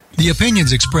The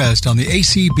opinions expressed on the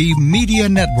ACB Media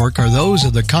Network are those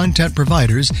of the content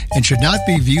providers and should not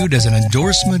be viewed as an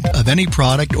endorsement of any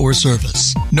product or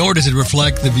service. Nor does it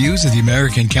reflect the views of the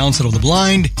American Council of the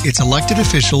Blind, its elected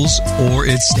officials, or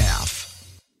its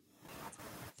staff.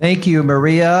 Thank you,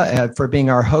 Maria, for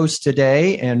being our host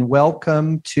today, and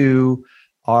welcome to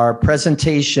our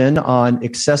presentation on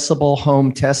accessible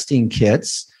home testing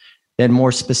kits. And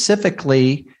more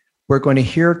specifically, we're going to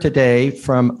hear today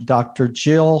from Dr.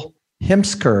 Jill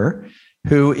Himsker,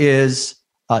 who is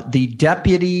the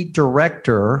Deputy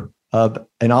Director of,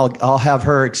 and I'll have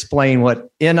her explain what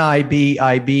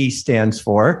NIBIB stands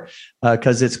for,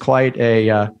 because it's quite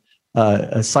a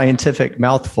scientific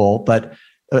mouthful. But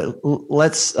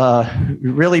let's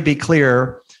really be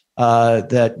clear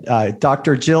that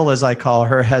Dr. Jill, as I call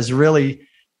her, has really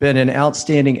been an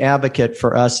outstanding advocate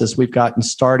for us as we've gotten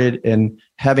started in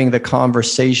having the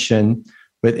conversation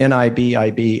with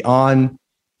NIBIB on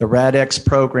the RADx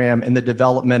program and the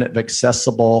development of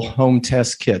accessible home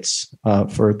test kits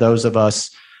for those of us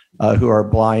who are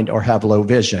blind or have low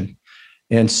vision.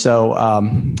 And so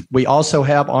we also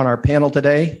have on our panel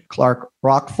today, Clark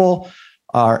Rockfull,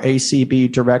 our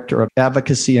ACB Director of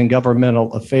Advocacy and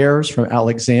Governmental Affairs from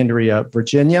Alexandria,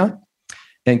 Virginia,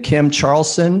 and Kim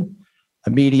Charlson,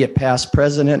 immediate past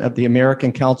president of the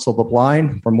American Council of the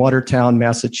Blind from Watertown,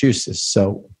 Massachusetts.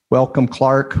 So welcome,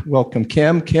 Clark. Welcome,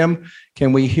 Kim. Kim,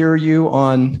 can we hear you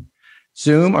on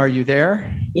Zoom? Are you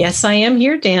there? Yes, I am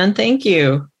here, Dan. Thank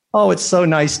you. Oh, it's so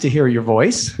nice to hear your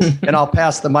voice. And I'll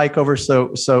pass the mic over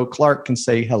so Clark can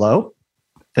say hello.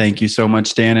 Thank you so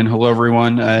much, Dan. And hello,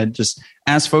 everyone. Just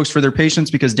ask folks for their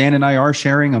patience because Dan and I are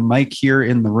sharing a mic here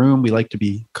in the room. We like to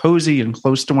be cozy and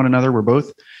close to one another. We're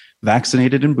both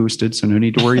vaccinated and boosted, so no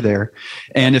need to worry there.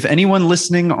 And if anyone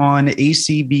listening on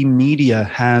ACB Media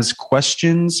has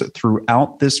questions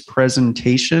throughout this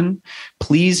presentation,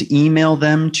 please email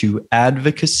them to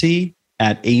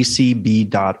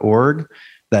advocacy@acb.org.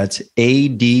 That's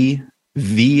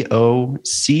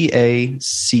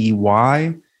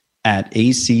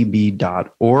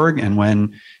advocacy@acb.org.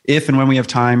 And if and when we have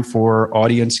time for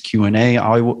audience Q&A,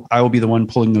 I will be the one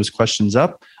pulling those questions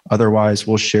up. Otherwise,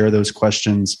 we'll share those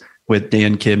questions with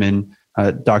Dan, Kim, and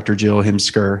Dr. Jill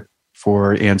Himsker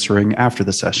for answering after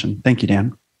the session. Thank you,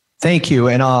 Dan. Thank you.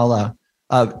 And I'll,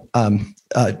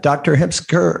 Dr.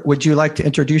 Himsker, would you like to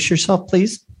introduce yourself,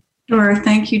 please? Sure.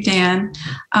 Thank you, Dan.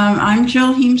 I'm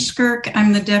Jill Heemskirk.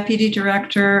 I'm the Deputy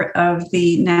Director of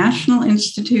the National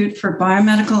Institute for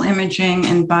Biomedical Imaging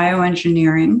and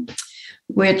Bioengineering,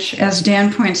 which, as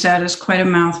Dan points out, is quite a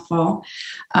mouthful.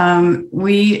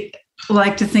 We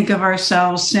like to think of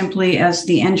ourselves simply as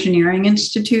the Engineering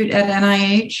Institute at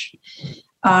NIH.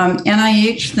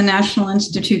 NIH, the National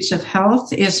Institutes of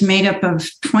Health, is made up of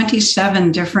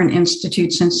 27 different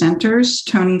institutes and centers.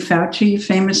 Tony Fauci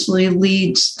famously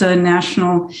leads the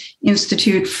National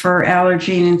Institute for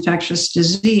Allergy and Infectious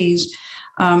Disease.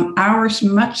 Our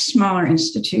much smaller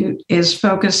institute is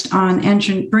focused on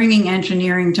bringing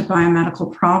engineering to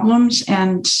biomedical problems.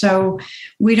 And so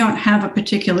we don't have a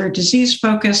particular disease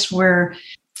focus. We're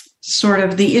sort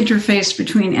of the interface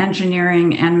between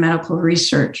engineering and medical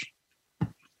research.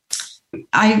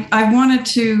 I wanted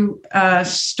to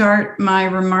start my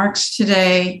remarks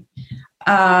today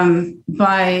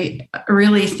by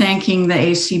really thanking the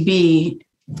ACB,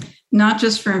 not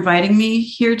just for inviting me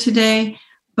here today,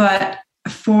 but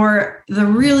for the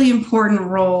really important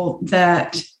role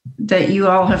that you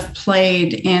all have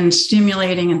played in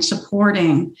stimulating and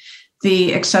supporting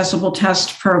the accessible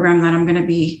test program that I'm going to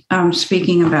be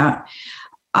speaking about.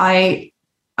 I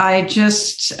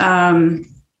just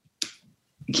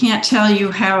can't tell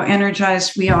you how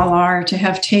energized we all are to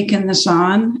have taken this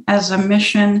on as a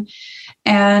mission,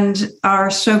 and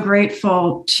are so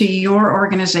grateful to your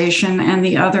organization and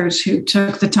the others who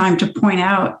took the time to point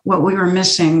out what we were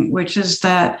missing, which is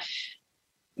that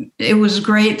it was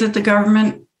great that the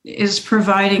government is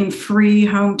providing free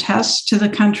home tests to the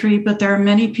country, but there are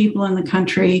many people in the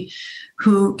country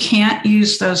who can't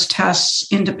use those tests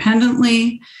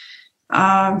independently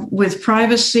with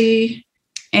privacy,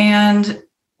 and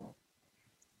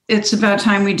it's about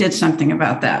time we did something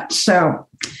about that. So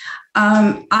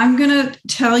I'm going to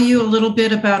tell you a little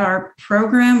bit about our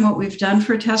program, what we've done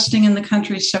for testing in the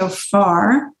country so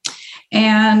far,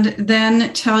 and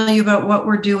then tell you about what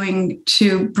we're doing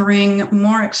to bring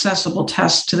more accessible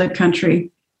tests to the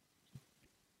country.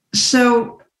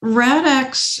 So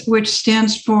RADx, which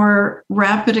stands for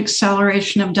Rapid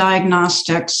Acceleration of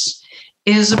Diagnostics,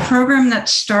 is a program that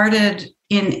started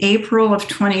in April of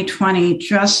 2020,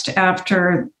 just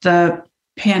after the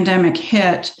pandemic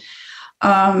hit.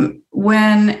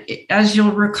 when, as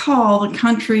you'll recall, the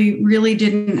country really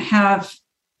didn't have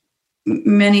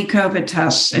many COVID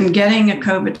tests, and getting a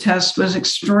COVID test was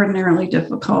extraordinarily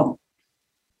difficult.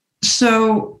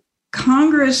 So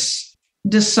Congress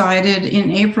decided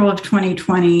in April of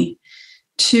 2020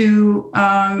 to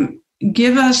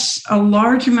give us a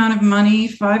large amount of money,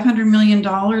 $500 million,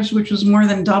 which was more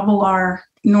than double our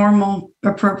normal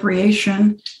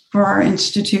appropriation for our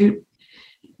institute,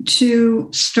 to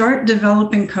start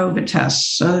developing COVID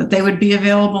tests so that they would be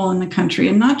available in the country,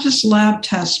 and not just lab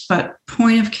tests, but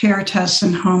point of care tests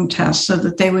and home tests so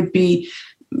that they would be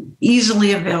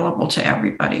easily available to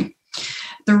everybody.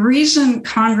 The reason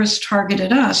Congress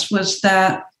targeted us was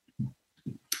that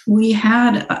we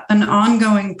had an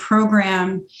ongoing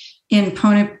program in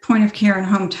point of care and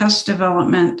home test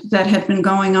development that had been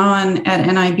going on at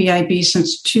NIBIB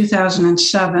since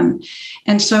 2007.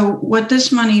 And so what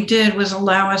this money did was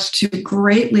allow us to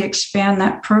greatly expand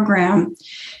that program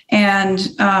and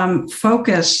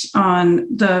focus on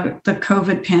the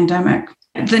COVID pandemic.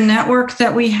 The network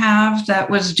that we have that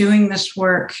was doing this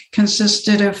work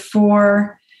consisted of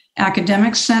 4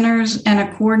 academic centers and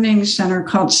a coordinating center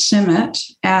called CIMMYT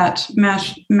at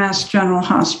Mass General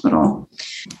Hospital.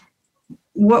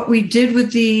 What we did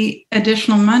with the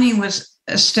additional money was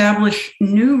establish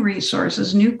new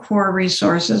resources, new core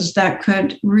resources that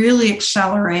could really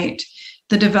accelerate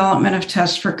the development of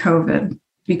tests for COVID,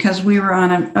 because we were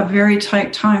on a very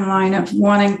tight timeline of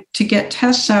wanting to get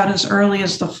tests out as early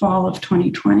as the fall of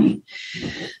 2020.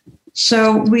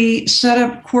 So we set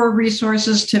up core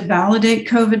resources to validate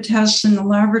COVID tests in the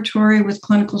laboratory with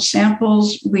clinical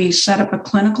samples. We set up a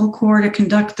clinical core to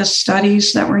conduct the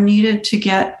studies that were needed to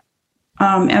get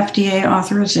FDA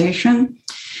authorization.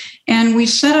 And we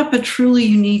set up a truly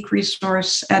unique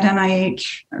resource at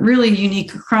NIH, really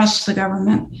unique across the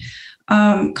government,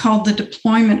 called the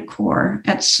Deployment Core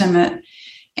at CIMMYT.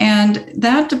 And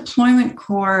that Deployment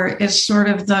Core is sort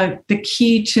of the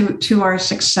key to our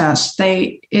success.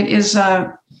 It is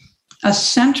a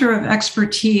center of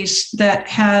expertise that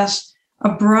has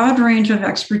a broad range of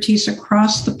expertise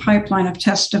across the pipeline of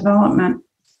test development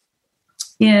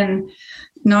in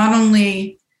not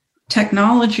only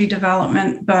technology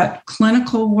development, but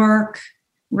clinical work,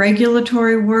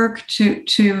 regulatory work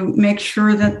to make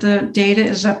sure that the data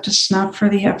is up to snuff for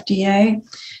the FDA,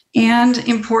 and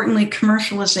importantly,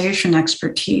 commercialization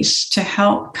expertise to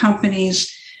help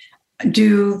companies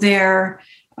do their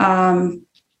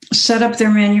set up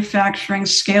their manufacturing,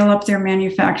 scale up their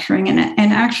manufacturing, and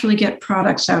actually get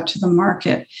products out to the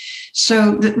market.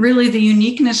 So really the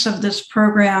uniqueness of this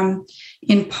program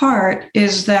in part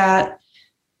is that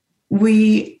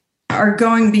we are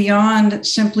going beyond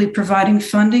simply providing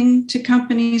funding to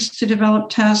companies to develop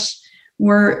tests.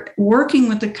 We're working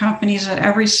with the companies at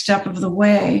every step of the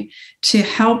way to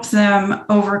help them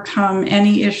overcome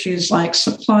any issues like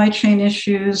supply chain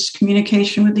issues,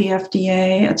 communication with the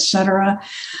FDA, et cetera,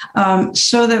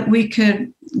 so that we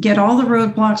could get all the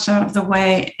roadblocks out of the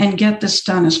way and get this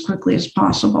done as quickly as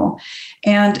possible.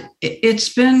 And it's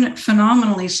been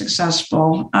phenomenally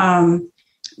successful.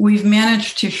 We've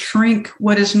managed to shrink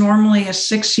what is normally a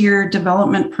 6-year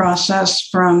development process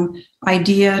from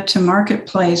idea to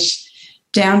marketplace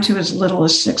down to as little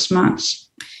as 6 months.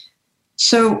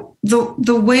 So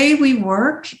the way we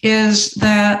work is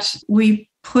that we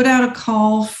put out a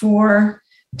call for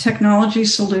technology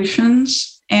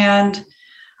solutions, and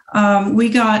we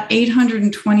got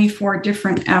 824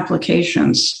 different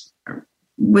applications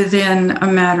within a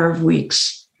matter of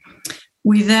weeks.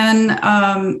 We then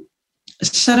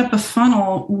set up a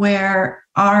funnel where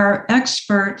our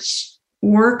experts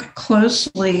work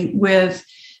closely with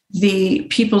the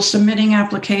people submitting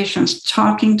applications,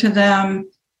 talking to them,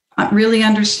 really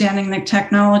understanding the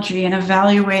technology and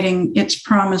evaluating its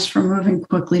promise for moving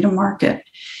quickly to market.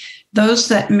 Those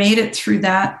that made it through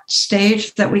that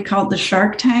stage that we called the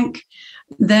Shark Tank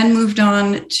then moved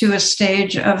on to a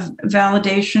stage of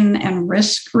validation and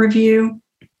risk review.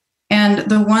 And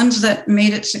the ones that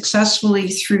made it successfully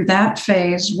through that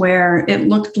phase, where it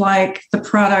looked like the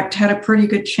product had a pretty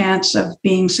good chance of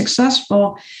being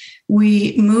successful,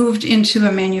 we moved into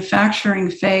a manufacturing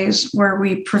phase where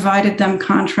we provided them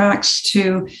contracts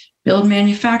to build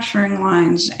manufacturing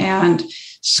lines and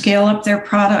scale up their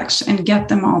products and get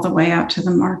them all the way out to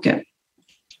the market.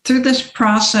 Through this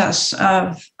process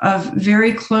of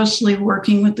very closely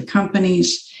working with the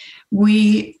companies,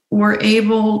 we were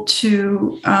able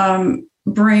to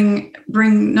bring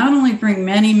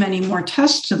many more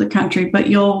tests to the country, but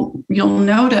you'll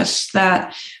notice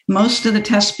that most of the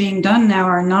tests being done now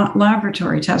are not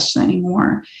laboratory tests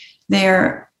anymore.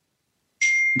 They're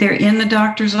They're in the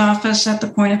doctor's office at the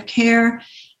point of care,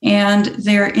 and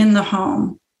they're in the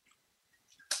home.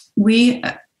 We,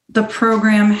 the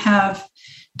program, have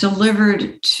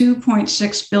delivered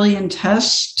 2.6 billion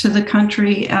tests to the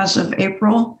country as of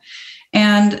April.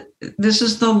 And this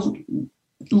is the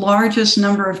largest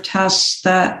number of tests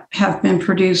that have been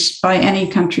produced by any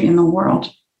country in the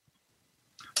world.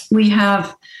 We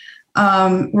have,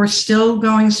 we're still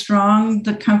going strong.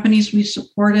 The companies we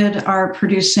supported are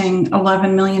producing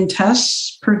 11 million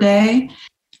tests per day.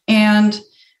 And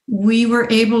we were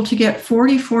able to get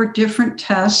 44 different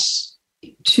tests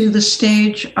to the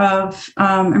stage of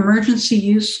emergency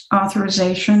use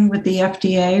authorization with the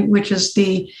FDA, which is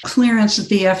the clearance that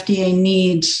the FDA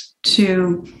needs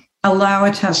to allow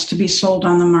a test to be sold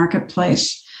on the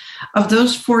marketplace. Of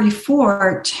those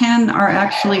 44, 10 are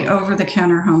actually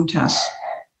over-the-counter home tests.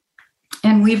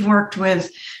 And we've worked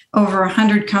with over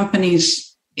 100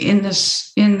 companies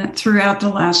throughout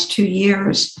the last 2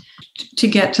 years to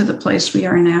get to the place we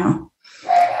are now.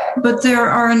 But there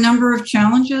are a number of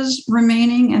challenges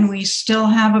remaining, and we still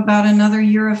have about another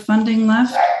year of funding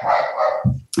left.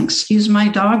 Excuse my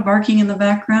dog barking in the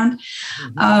background.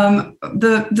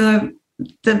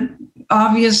 The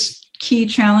obvious key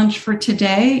challenge for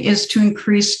today is to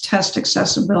increase test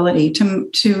accessibility,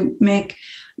 to make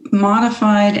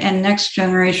modified and next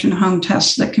generation home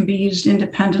tests that can be used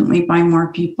independently by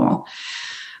more people.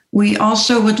 We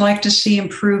also would like to see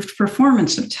improved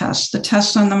performance of tests. The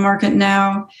tests on the market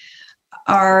now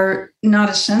are not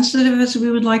as sensitive as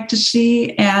we would like to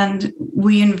see, and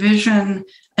we envision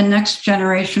a next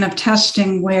generation of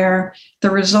testing where the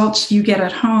results you get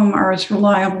at home are as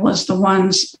reliable as the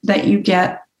ones that you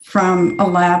get from a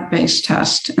lab-based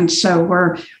test. And so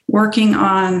we're working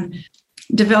on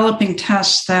developing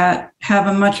tests that have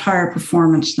a much higher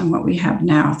performance than what we have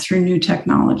now through new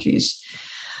technologies.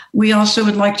 We also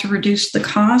would like to reduce the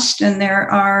cost, and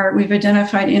we've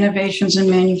identified innovations in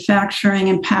manufacturing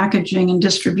and packaging and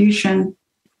distribution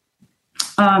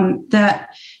that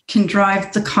can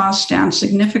drive the cost down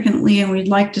significantly, and we'd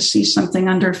like to see something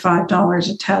under $5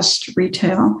 a test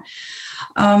retail.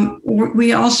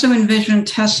 We also envision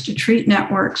test-to-treat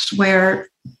networks where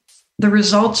the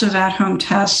results of at-home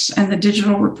tests and the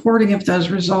digital reporting of those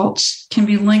results can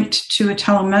be linked to a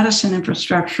telemedicine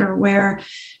infrastructure where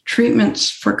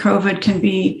treatments for COVID can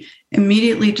be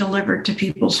immediately delivered to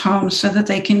people's homes so that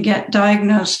they can get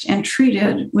diagnosed and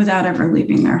treated without ever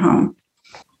leaving their home.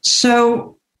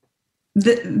 So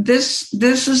this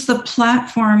is the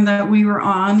platform that we were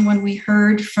on when we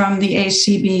heard from the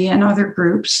ACB and other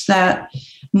groups that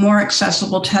more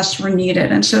accessible tests were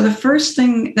needed. And so the first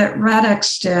thing that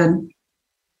RADx did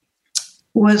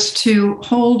was to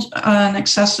hold an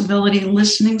accessibility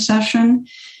listening session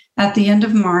at the end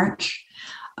of March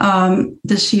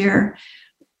this year,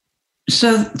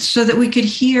 so that we could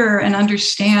hear and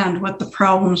understand what the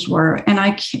problems were. And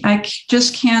I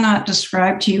just cannot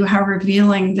describe to you how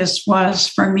revealing this was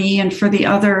for me and for the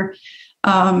other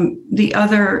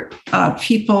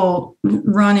people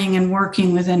running and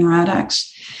working within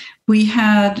RADx. We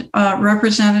had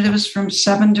representatives from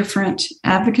 7 different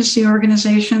advocacy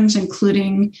organizations,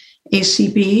 including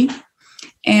ACB.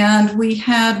 And we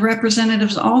had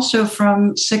representatives also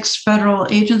from 6 federal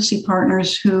agency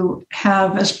partners who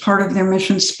have, as part of their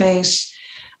mission space,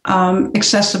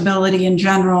 accessibility in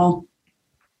general,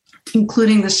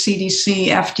 including the CDC,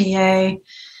 FDA,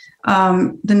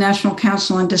 the National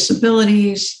Council on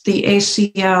Disabilities, the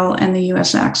ACL, and the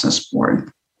U.S. Access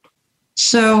Board.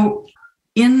 So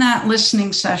in that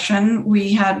listening session,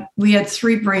 we had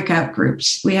 3 breakout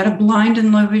groups. We had a blind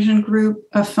and low vision group,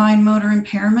 a fine motor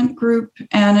impairment group,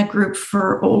 and a group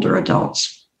for older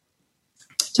adults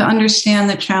to understand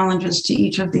the challenges to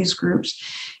each of these groups.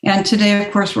 And today,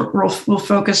 of course, we'll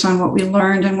focus on what we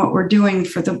learned and what we're doing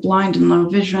for the blind and low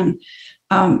vision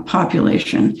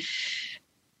population.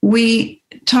 We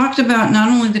talked about not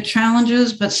only the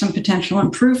challenges, but some potential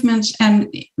improvements.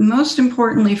 And most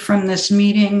importantly from this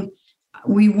meeting,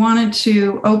 we wanted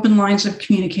to open lines of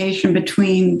communication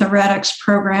between the RADx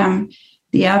program,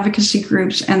 the advocacy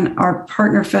groups, and our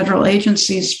partner federal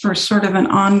agencies for sort of an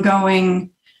ongoing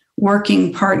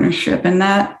working partnership. And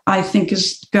that, I think,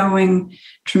 is going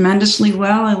tremendously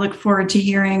well. I look forward to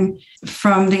hearing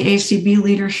from the ACB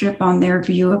leadership on their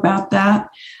view about that.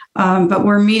 But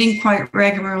we're meeting quite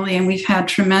regularly, and we've had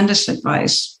tremendous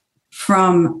advice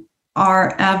from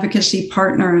our advocacy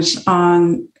partners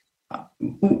on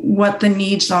what the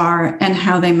needs are and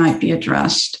how they might be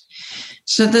addressed.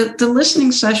 So the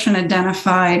listening session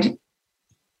identified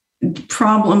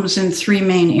problems in 3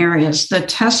 main areas: the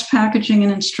test packaging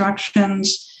and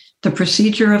instructions, the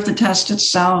procedure of the test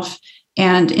itself,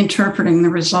 and interpreting the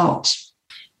results.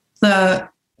 The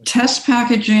test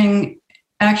packaging,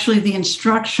 actually the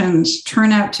instructions,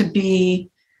 turn out to be,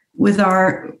 with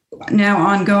our now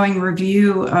ongoing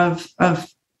review of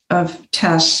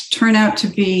tests, turn out to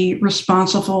be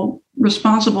responsible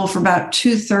for about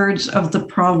 2/3 of the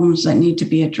problems that need to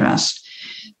be addressed.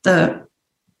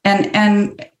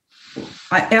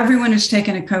 Everyone who's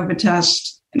taken a COVID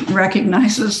test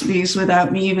recognizes these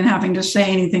without me even having to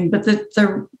say anything. But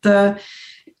the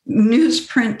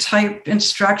newsprint type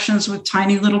instructions with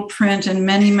tiny little print and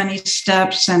many, many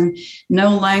steps and no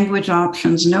language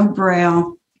options, no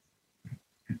Braille,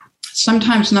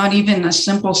 sometimes not even a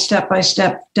simple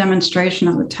step-by-step demonstration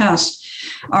of the test,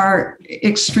 are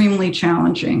extremely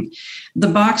challenging. The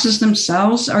boxes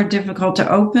themselves are difficult to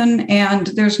open, and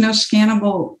there's no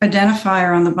scannable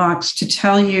identifier on the box to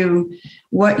tell you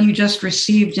what you just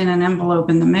received in an envelope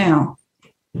in the mail,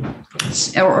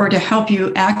 or to help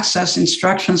you access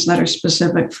instructions that are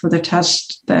specific for the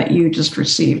test that you just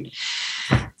received.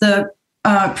 The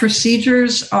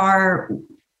procedures are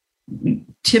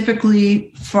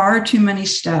typically far too many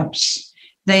steps.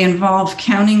 They involve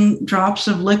counting drops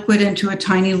of liquid into a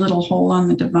tiny little hole on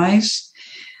the device.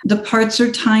 The parts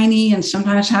are tiny and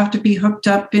sometimes have to be hooked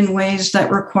up in ways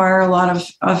that require a lot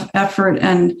of effort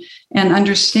and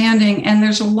understanding. And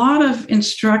there's a lot of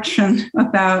instruction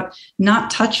about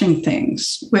not touching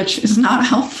things, which is not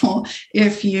helpful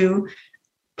if you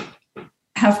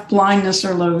have blindness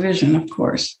or low vision, of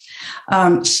course.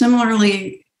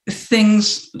 Similarly,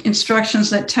 instructions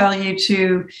that tell you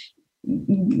to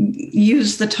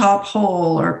use the top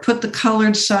hole or put the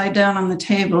colored side down on the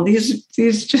table, these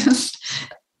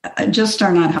just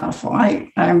are not helpful.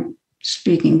 I'm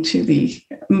speaking to the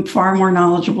far more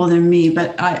knowledgeable than me,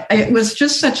 but it was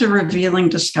just such a revealing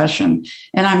discussion,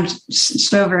 and I'm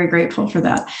so very grateful for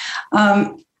that.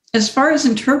 As far as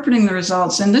interpreting the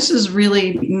results, and this is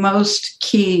really most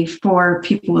key for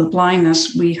people with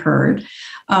blindness, we heard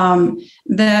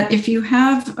that if you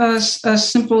have a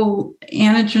simple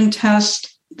antigen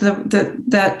test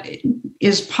that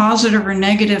is positive or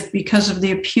negative because of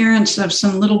the appearance of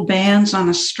some little bands on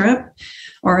a strip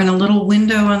or in a little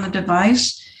window on the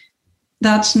device,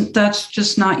 that's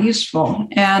just not useful.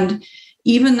 And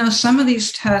even though some of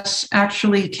these tests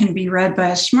actually can be read by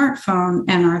a smartphone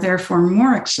and are therefore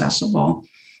more accessible,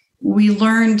 we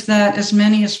learned that as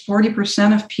many as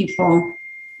 40% of people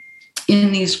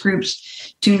in these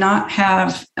groups do not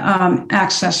have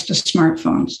access to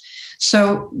smartphones.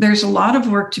 So there's a lot of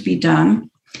work to be done,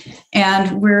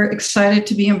 and we're excited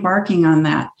to be embarking on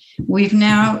that. We've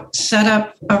now set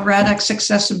up a RADx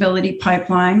accessibility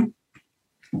pipeline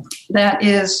that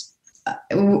is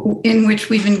in which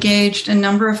we've engaged a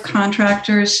number of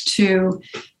contractors to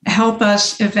help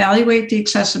us evaluate the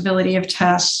accessibility of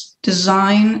tests,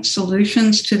 design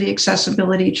solutions to the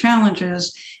accessibility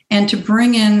challenges, and to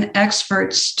bring in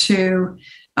experts to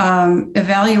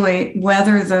evaluate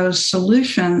whether those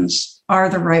solutions are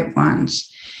the right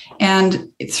ones. And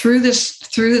through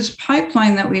this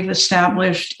pipeline that we've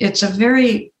established, it's a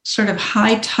very sort of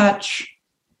high-touch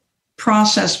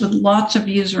process with lots of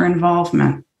user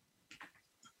involvement.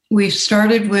 We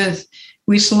selected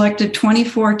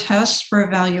 24 tests for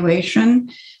evaluation.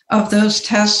 Of those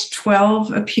tests,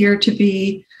 12 appear to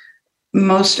be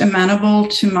most amenable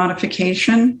to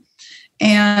modification.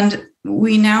 And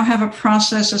we now have a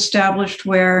process established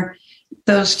where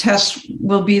those tests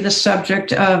will be the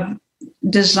subject of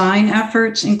design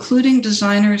efforts, including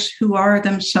designers who are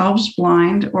themselves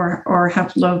blind or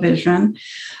have low vision.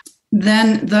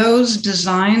 Then those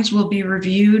designs will be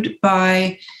reviewed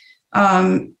by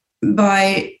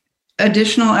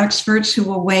additional experts who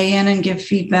will weigh in and give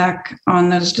feedback on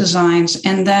those designs.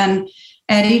 And then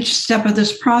at each step of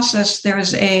this process, there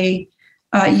is a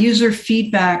user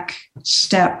feedback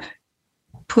step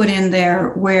put in there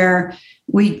where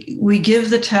we give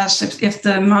the test. If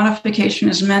the modification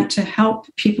is meant to help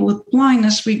people with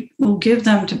blindness, we will give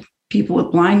them to people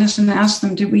with blindness and ask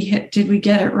them, did we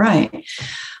get it right?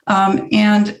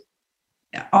 And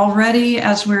already,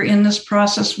 as we're in this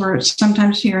process, we're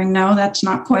sometimes hearing, no, that's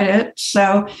not quite it.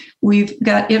 So we've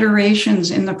got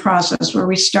iterations in the process where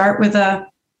we start with a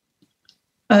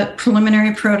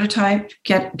preliminary prototype,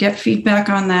 get feedback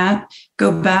on that,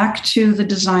 go back to the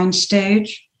design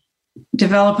stage,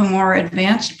 develop a more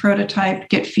advanced prototype,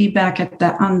 get feedback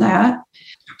on that.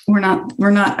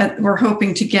 We're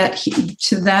hoping to get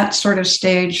to that sort of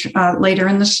stage later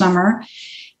in the summer.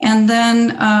 And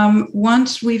then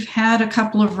once we've had a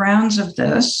couple of rounds of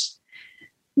this,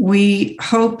 we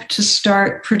hope to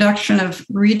start production of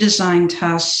redesign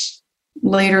tests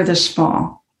later this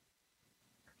fall.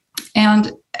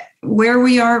 And where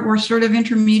we are, we're sort of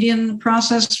intermediate in the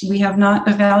process. We have not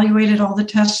evaluated all the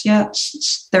tests yet.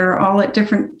 They're all at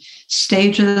different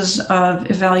stages of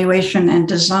evaluation and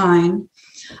design.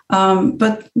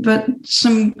 But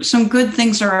some good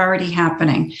things are already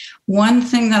happening. One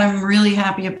thing that I'm really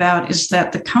happy about is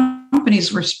that the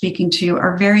companies we're speaking to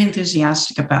are very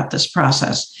enthusiastic about this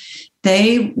process.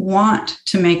 They want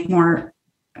to make more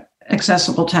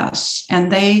accessible tests,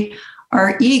 and they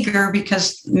are eager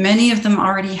because many of them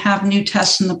already have new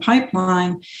tests in the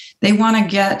pipeline. They want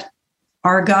to get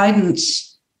our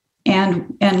guidance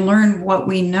and learn what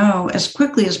we know as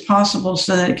quickly as possible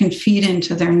so that it can feed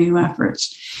into their new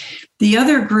efforts. The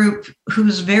other group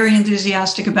who's very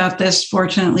enthusiastic about this,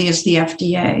 fortunately, is the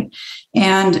FDA.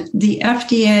 And the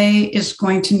FDA is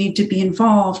going to need to be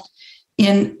involved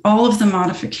in all of the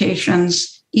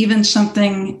modifications, even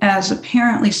something as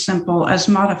apparently simple as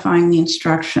modifying the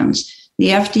instructions. The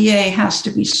FDA has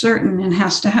to be certain and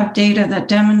has to have data that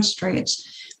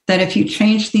demonstrates that if you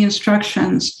change the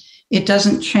instructions, it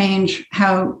doesn't change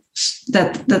how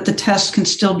that the test can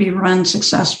still be run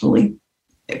successfully.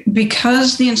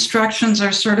 Because the instructions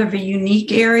are sort of a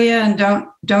unique area and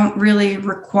don't really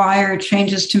require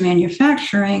changes to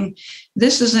manufacturing,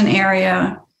 this is an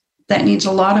area that needs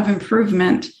a lot of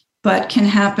improvement, but can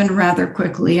happen rather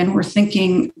quickly. And we're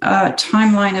thinking a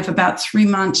timeline of about 3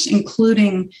 months,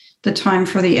 including the time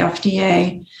for the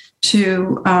FDA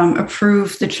to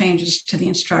approve the changes to the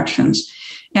instructions.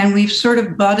 And we've sort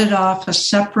of butted off a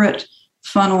separate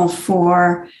funnel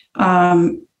for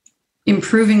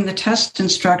improving the test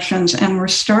instructions. And we're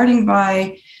starting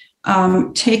by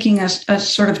taking a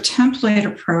sort of template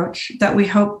approach that we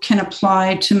hope can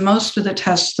apply to most of the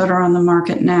tests that are on the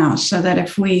market now, so that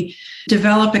if we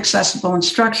develop accessible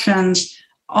instructions,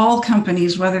 all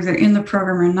companies, whether they're in the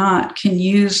program or not, can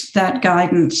use that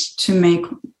guidance to make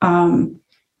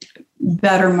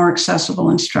better, more accessible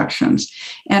instructions.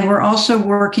 And we're also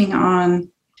working on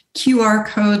QR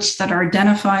codes that are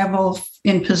identifiable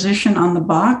in position on the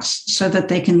box so that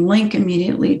they can link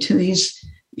immediately to these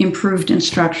improved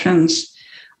instructions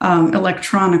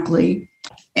electronically.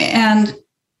 And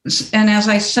as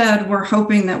I said, we're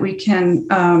hoping that we can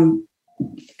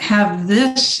have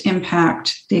this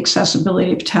impact the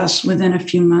accessibility of tests within a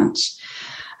few months.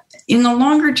 In the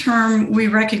longer term, we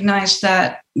recognize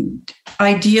that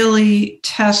ideally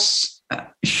tests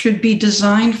should be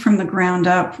designed from the ground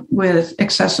up with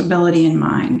accessibility in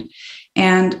mind.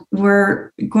 And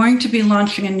we're going to be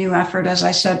launching a new effort, as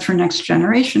I said, for next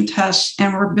generation tests,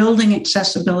 and we're building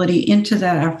accessibility into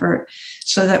that effort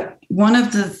so that one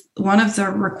of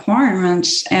the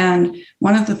requirements and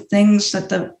one of the things that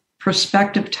the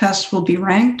prospective tests will be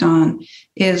ranked on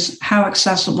is how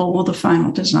accessible will the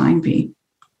final design be.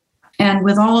 And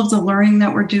with all of the learning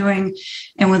that we're doing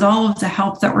and with all of the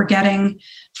help that we're getting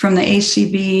from the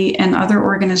ACB and other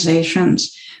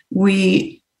organizations,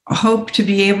 we hope to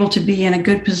be able to be in a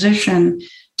good position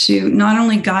to not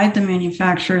only guide the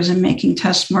manufacturers in making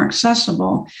tests more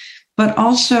accessible, but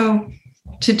also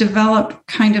to develop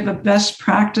kind of a best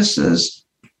practices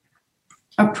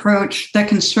approach that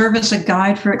can serve as a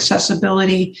guide for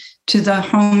accessibility to the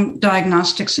home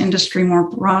diagnostics industry more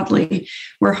broadly.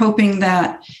 We're hoping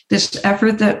that this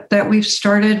effort that we've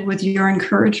started with your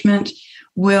encouragement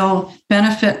will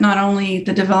benefit not only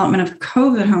the development of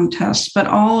COVID home tests, but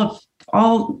all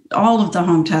of the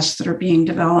home tests that are being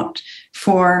developed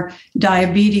for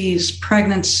diabetes,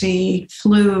 pregnancy,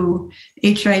 flu,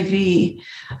 HIV.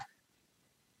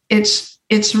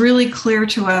 It's really clear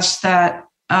to us that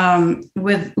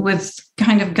with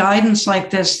kind of guidance like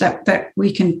this that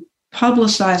we can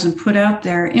publicize and put out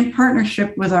there in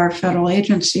partnership with our federal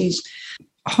agencies,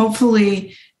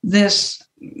 hopefully this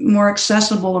more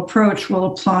accessible approach will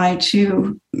apply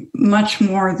to much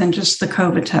more than just the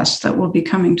COVID tests that will be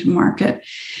coming to market.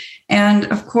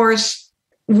 And of course,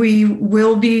 we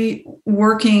will be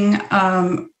working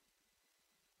on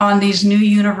these new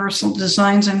universal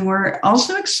designs. And we're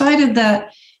also excited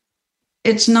that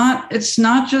it's not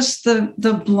just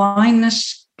the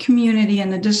blindness community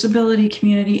and the disability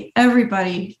community.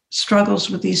 Everybody struggles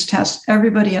with these tests.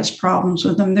 Everybody has problems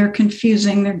with them. They're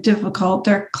confusing, they're difficult,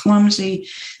 they're clumsy,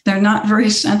 they're not very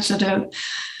sensitive.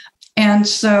 And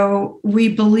so we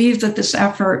believe that this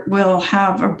effort will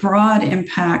have a broad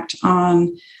impact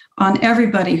on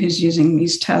everybody who's using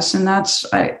these tests. And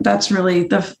that's really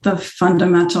the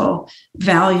fundamental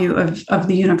value of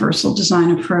the universal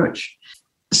design approach.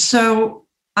 So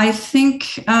I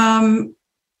think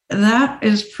that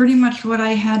is pretty much what I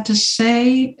had to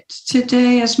say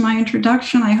today as my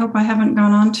introduction. I hope I haven't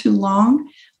gone on too long.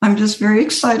 I'm just very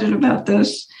excited about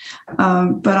this,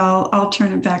 but I'll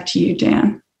turn it back to you,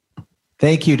 Dan.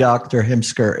 Thank you, Dr.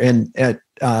 Himsker. And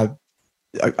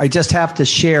I just have to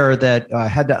share that I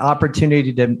had the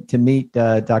opportunity to meet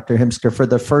Dr. Himsker for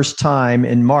the first time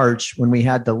in March when we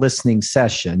had the listening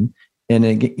session. And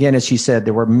again, as she said,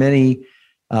 there were many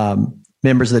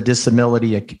members of the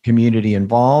disability community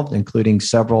involved, including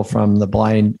several from the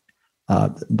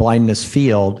blindness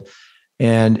field.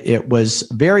 And it was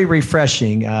very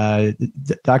refreshing.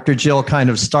 Dr. Jill kind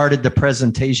of started the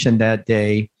presentation that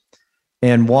day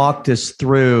and walked us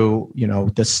through,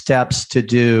 the steps to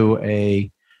do an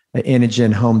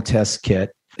Inogen home test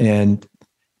kit. And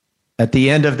at the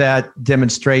end of that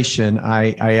demonstration,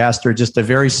 I asked her just a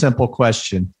very simple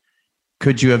question.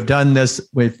 Could you have done this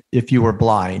if you were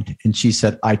blind? And she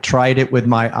said, I tried it with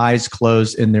my eyes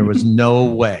closed and there was no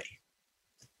way.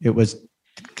 It was,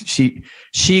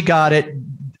 she got it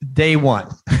day one.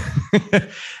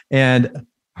 And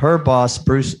her boss,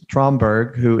 Bruce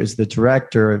Tromberg, who is the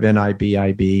director of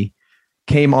NIBIB,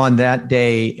 came on that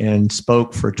day and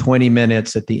spoke for 20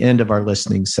 minutes at the end of our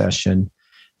listening session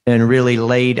and really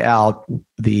laid out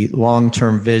the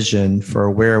long-term vision for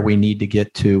where we need to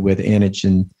get to with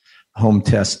Inogen home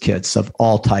test kits of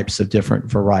all types of different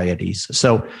varieties.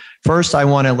 So first, I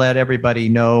want to let everybody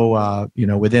know,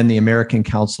 within the American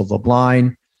Council of the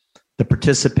Blind, the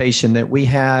participation that we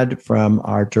had from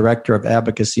our Director of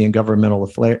Advocacy and Governmental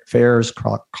Affairs,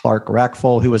 Clark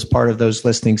Rackful, who was part of those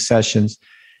listening sessions,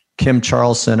 Kim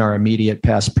Charlson, our immediate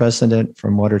past president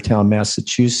from Watertown,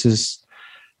 Massachusetts,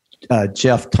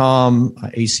 Jeff Tom,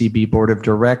 ACB Board of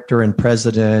Director and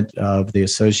President of the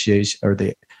Association or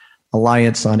the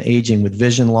Alliance on Aging with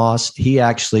Vision Loss. He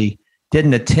actually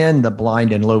didn't attend the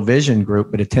blind and low vision group,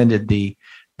 but attended the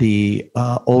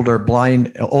older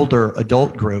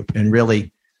adult group. And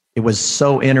really, it was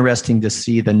so interesting to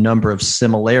see the number of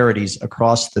similarities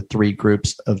across the three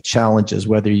groups of challenges,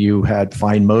 whether you had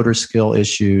fine motor skill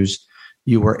issues,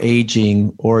 you were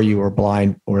aging, or you were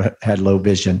blind or had low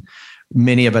vision.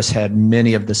 Many of us had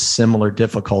many of the similar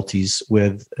difficulties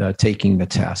with taking the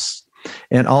tests.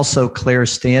 And also Claire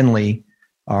Stanley,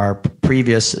 our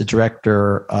previous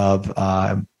director of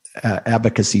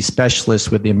advocacy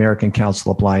specialist with the American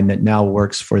Council of Blind that now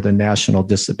works for the National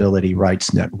Disability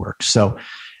Rights Network. So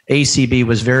ACB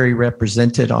was very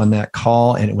represented on that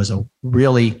call, and it was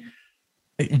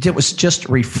just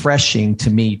refreshing to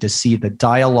me to see the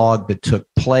dialogue that took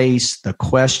place, the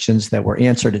questions that were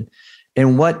answered.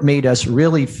 And what made us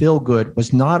really feel good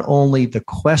was not only the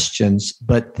questions,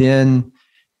 but then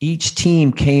each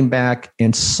team came back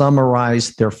and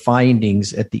summarized their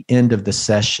findings at the end of the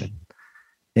session.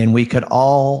 And we could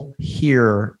all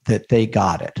hear that they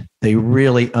got it. They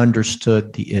really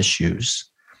understood the issues.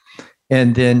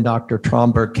 And then Dr.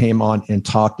 Tromberg came on and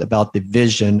talked about the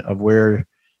vision of where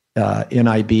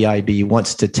NIBIB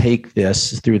wants to take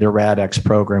this through the RADx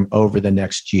program over the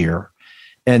next year.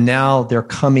 And now they're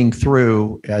coming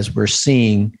through, as we're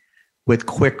seeing, with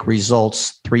quick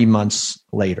results 3 months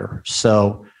later.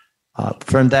 So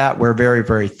from that, we're very,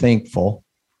 very thankful.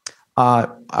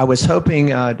 I was hoping,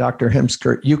 Dr.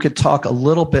 Himsker, you could talk a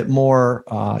little bit more,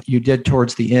 you did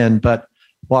towards the end, but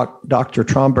what Dr.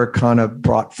 Tromberg kind of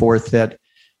brought forth that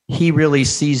he really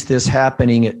sees this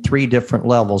happening at three different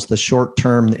levels, the short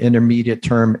term, the intermediate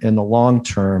term, and the long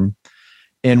term,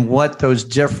 and what those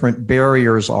different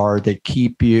barriers are that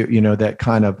keep you, that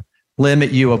kind of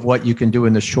limit you of what you can do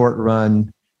in the short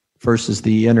run versus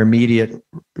the intermediate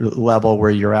level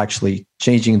where you're actually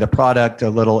changing the product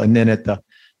a little, and then at the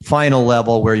final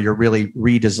level where you're really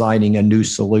redesigning a new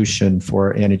solution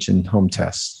for Inogen home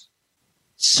tests.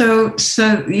 So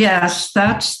yes,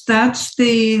 that's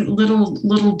the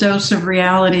little dose of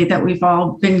reality that we've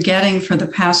all been getting for the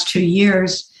past 2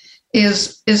 years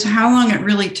is how long it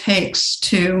really takes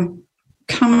to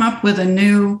come up with a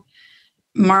new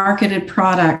marketed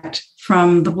product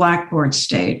from the blackboard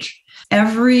stage.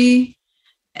 Every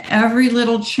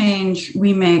little change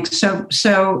we make. So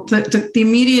the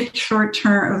immediate short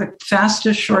term, or the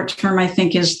fastest short term, I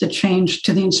think, is the change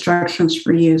to the instructions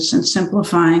for use and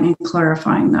simplifying and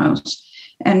clarifying those,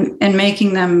 and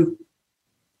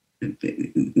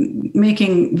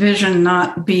making vision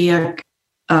not be a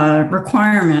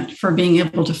requirement for being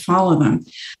able to follow them.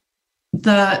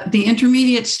 The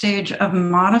intermediate stage of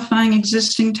modifying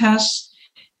existing tests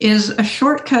is a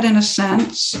shortcut in a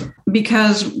sense,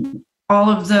 because all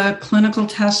of the clinical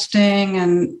testing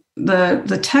and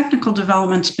the technical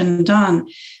development's been done.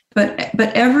 But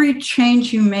every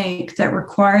change you make that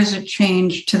requires a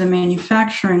change to the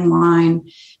manufacturing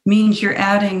line means you're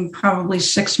adding probably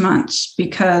 6 months,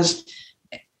 because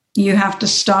you have to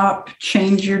stop,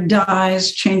 change your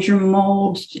dyes, change your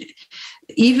mold.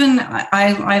 Even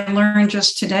I learned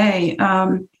just today,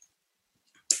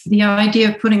 the idea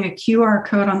of putting a QR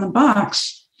code on the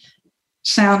box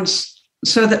sounds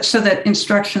so that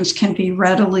instructions can be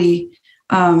readily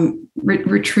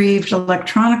retrieved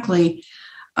electronically.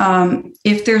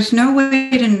 If there's no way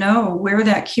to know where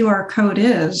that QR code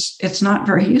is, it's not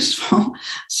very useful.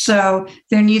 So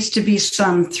there needs to be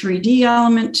some 3D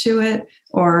element to it,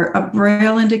 or a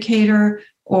Braille indicator,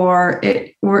 or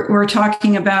we're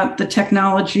talking about the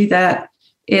technology that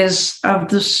is of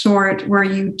the sort where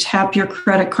you tap your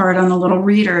credit card on the little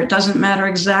reader. It doesn't matter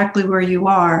exactly where you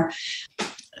are.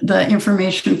 The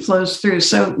information flows through.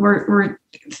 So we're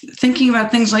thinking about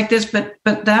things like this, but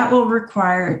that will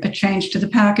require a change to the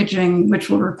packaging, which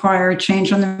will require a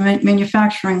change on the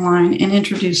manufacturing line and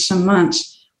introduce some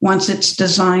months once it's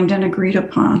designed and agreed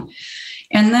upon.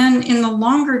 And then in the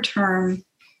longer term,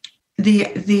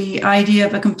 the idea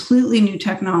of a completely new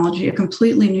technology, a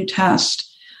completely new test.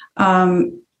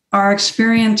 Our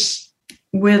experience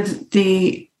with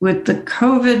the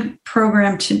COVID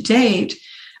program to date,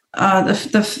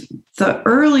 the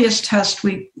earliest test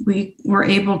we were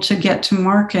able to get to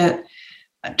market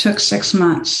took 6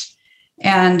 months,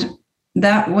 and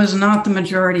that was not the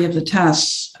majority of the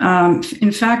tests.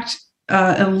 In fact,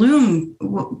 Ellume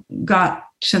got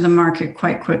to the market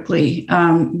quite quickly.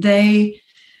 They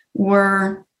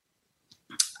were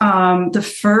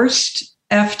the first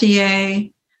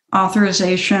FDA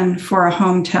authorization for a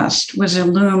home test was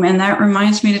Ellume. And that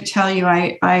reminds me to tell you,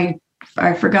 I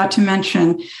forgot to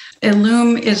mention,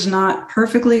 Ellume is not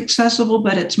perfectly accessible,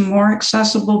 but it's more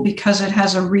accessible because it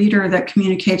has a reader that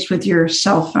communicates with your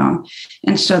cell phone.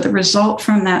 And so the result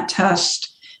from that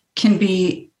test can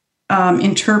be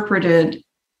interpreted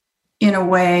in a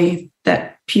way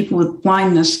that people with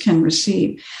blindness can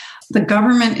receive. The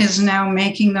government is now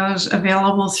making those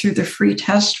available through the free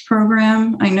test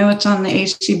program. I know it's on the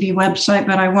ACB website,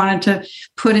 but I wanted to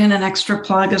put in an extra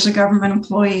plug as a government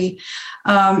employee.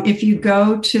 If you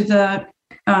go to the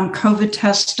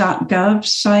covidtest.gov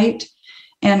site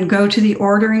and go to the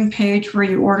ordering page where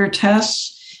you order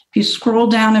tests, if you scroll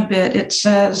down a bit, it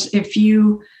says if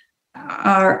you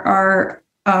are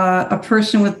a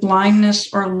person with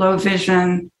blindness or low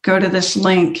vision, go to this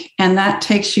link, and that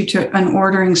takes you to an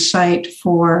ordering site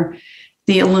for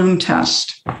the Ellume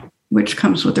test, which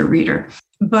comes with a reader.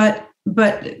 But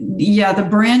yeah, the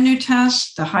brand new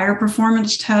tests, the higher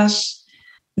performance tests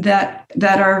that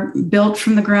are built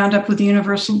from the ground up with the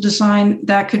universal design,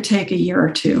 that could take a year or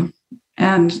two.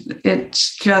 And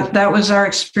that was our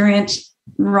experience,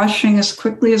 rushing as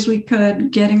quickly as we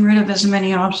could, getting rid of as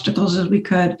many obstacles as we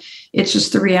could. It's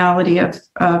just the reality of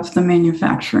the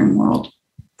manufacturing world.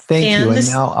 Thank you. And this,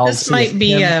 now I'll this see might if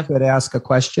be Kim could ask a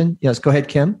question. Yes, go ahead,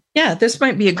 Kim. Yeah, this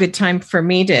might be a good time for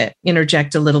me to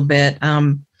interject a little bit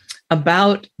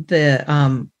about the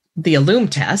Ellume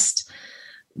test.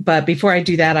 But before I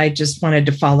do that, I just wanted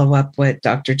to follow up what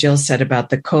Dr. Jill said about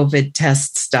the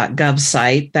covidtests.gov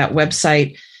site. That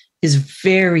website is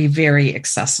very, very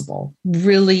accessible,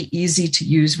 really easy to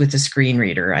use with a screen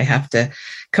reader. I have to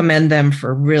commend them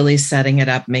for really setting it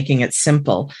up, making it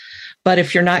simple. But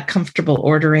if you're not comfortable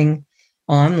ordering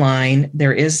online,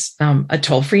 there is a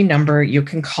toll-free number you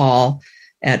can call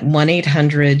at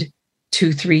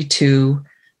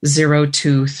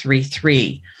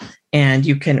 1-800-232-0233. And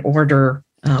you can order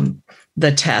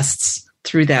the tests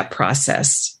through that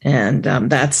process. And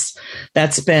that's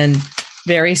been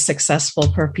very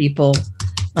successful for people.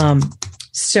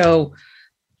 So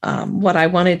what I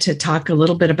wanted to talk a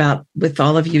little bit about with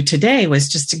all of you today was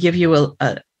just to give you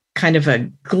a kind of a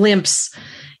glimpse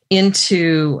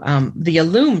into the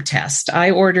Ellume test.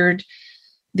 I ordered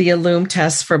the Ellume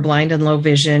test for blind and low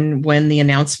vision when the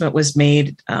announcement was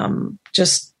made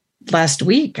just last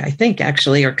week, I think,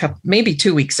 actually, or maybe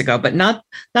 2 weeks ago, but not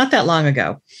that long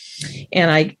ago.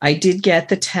 And I did get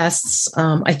the tests,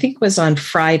 I think it was on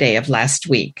Friday of last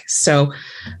week. So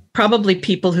probably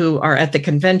people who are at the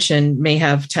convention may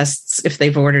have tests, if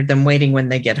they've ordered them, waiting when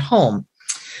they get home.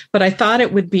 But I thought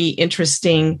it would be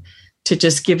interesting to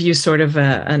just give you sort of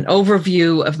an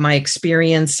overview of my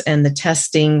experience and the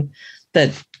testing,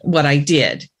 what I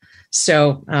did.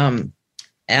 So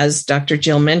as Dr.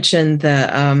 Jill mentioned,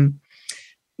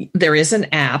 there is an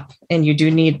app, and you do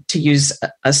need to use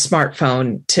a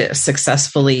smartphone to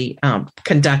successfully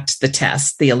conduct the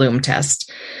test, the Ellume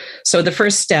test. So the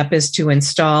first step is to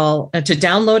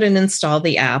download and install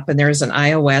the app, and there is an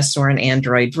iOS or an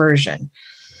Android version.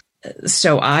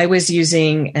 So I was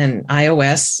using an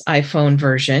iPhone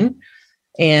version,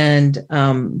 and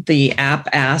the app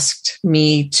asked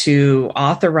me to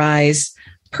authorize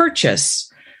purchase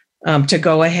to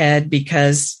go ahead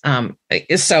because,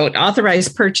 so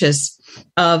authorized purchase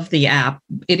of the app.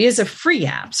 It is a free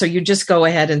app. So you just go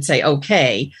ahead and say,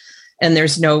 okay, and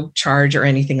there's no charge or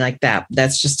anything like that.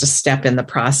 That's just a step in the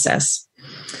process.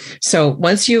 So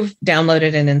once you've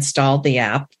downloaded and installed the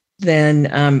app,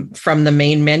 then from the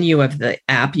main menu of the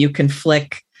app, you can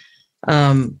flick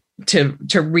to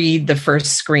read the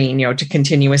first screen, to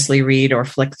continuously read or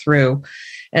flick through.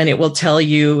 And it will tell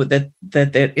you that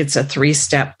it's a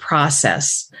 3-step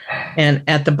process. And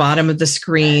at the bottom of the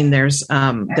screen, there's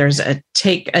a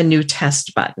take a new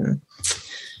test button.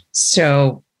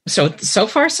 So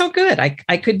far, so good.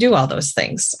 I could do all those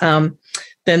things.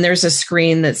 Then there's a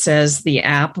screen that says the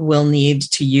app will need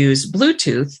to use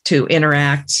Bluetooth to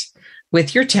interact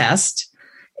with your test.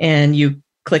 And you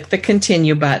click the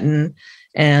continue button,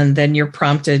 and then you're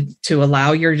prompted to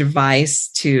allow your device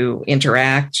to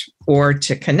interact or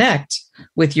to connect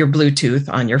with your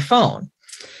Bluetooth on your phone.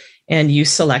 And you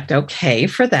select OK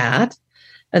for that.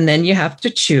 And then you have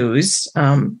to choose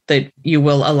that you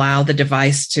will allow the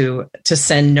device to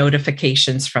send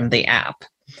notifications from the app.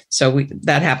 So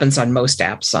that happens on most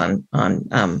apps on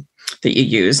that you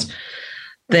use.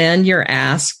 Then you're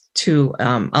asked to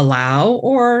allow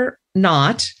or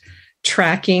not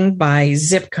tracking by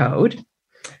zip code.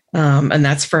 And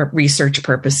that's for research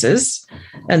purposes.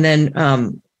 And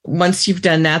then once you've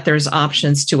done that, there's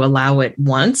options to allow it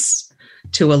once,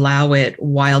 to allow it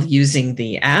while using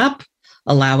the app,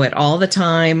 allow it all the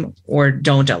time, or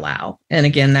don't allow. And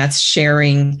again, that's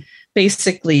sharing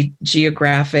basically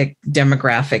geographic,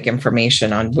 demographic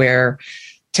information on where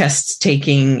test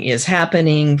taking is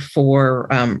happening for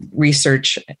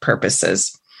research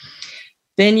purposes.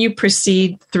 Then you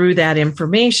proceed through that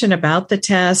information about the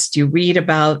test. You read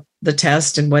about the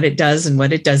test and what it does and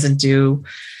what it doesn't do.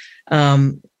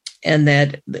 And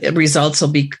that results will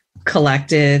be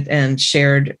collected and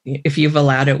shared if you've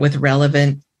allowed it with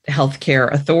relevant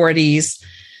healthcare authorities.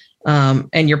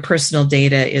 And your personal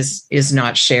data is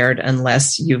not shared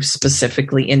unless you've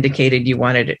specifically indicated you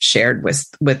wanted it shared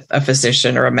with a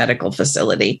physician or a medical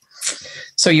facility.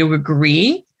 So you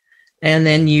agree. And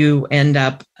then you end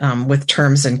up with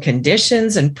terms and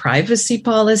conditions and privacy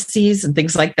policies and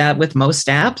things like that with most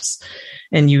apps.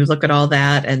 And you look at all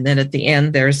that. And then at the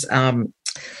end, there's an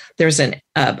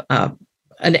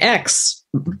X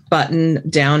button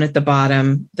down at the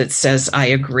bottom that says, I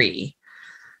agree.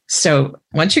 So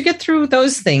once you get through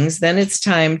those things, then it's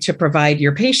time to provide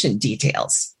your patient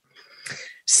details.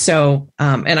 So,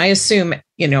 and I assume,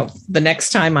 the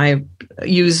next time I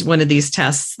use one of these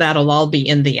tests, that'll all be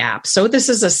in the app. So this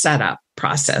is a setup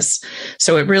process.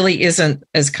 So it really isn't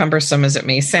as cumbersome as it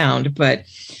may sound, but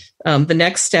the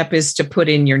next step is to put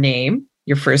in your name,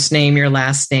 your first name, your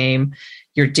last name,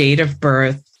 your date of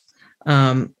birth.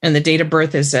 And the date of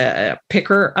birth is a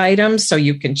picker item. So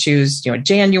you can choose,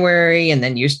 January, and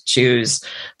then you choose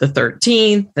the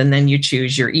 13th, and then you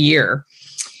choose your year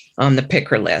on the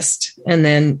picker list. And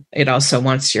then it also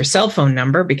wants your cell phone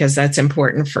number because that's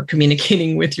important for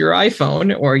communicating with your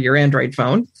iPhone or your Android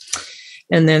phone.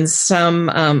 And then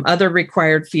some other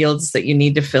required fields that you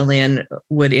need to fill in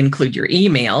would include your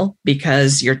email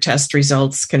because your test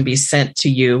results can be sent to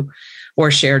you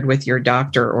or shared with your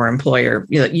doctor or employer.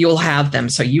 You'll have them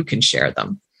so you can share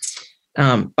them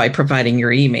by providing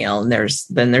your email. And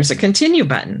there's a continue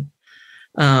button.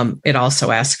 It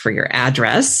also asks for your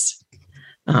address,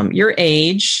 your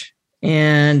age,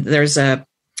 and there's a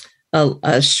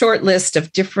short list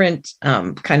of different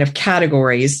kind of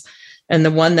categories. And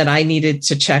the one that I needed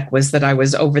to check was that I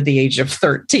was over the age of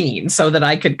 13 so that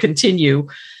I could continue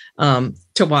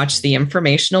to watch the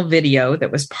informational video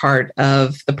that was part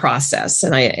of the process.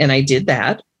 And I did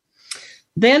that.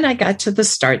 Then I got to the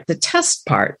start the test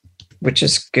part, which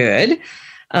is good.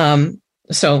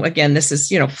 So again, this is,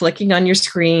 flicking on your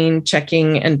screen,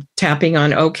 checking and tapping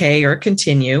on OK or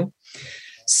continue.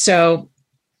 So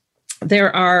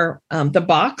there are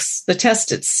the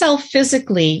test itself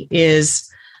physically is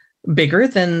bigger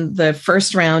than the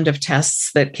first round of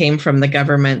tests that came from the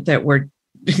government that were,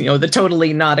 the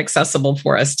totally not accessible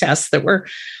for us tests that were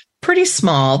pretty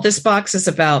small. This box is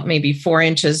about maybe 4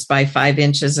 inches by 5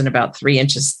 inches and about 3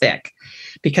 inches thick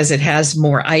because it has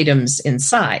more items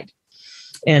inside.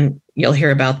 And you'll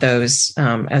hear about those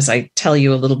as I tell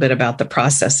you a little bit about the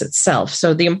process itself.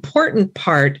 So the important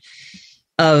part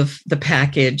of the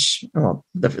package,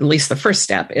 at least the first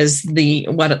step, is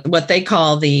what they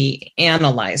call the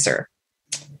analyzer.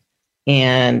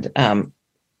 And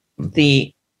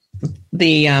the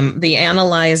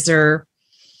analyzer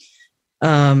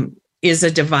is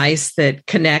a device that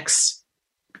connects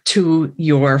to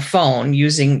your phone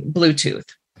using Bluetooth.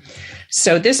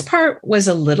 So this part was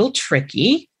a little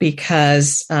tricky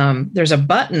because there's a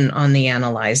button on the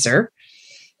analyzer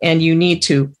and you need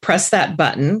to press that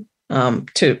button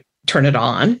to turn it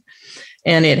on.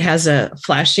 And it has a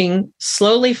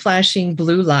slowly flashing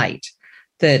blue light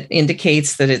that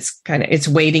indicates that it's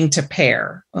waiting to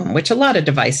pair, which a lot of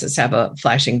devices have a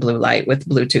flashing blue light with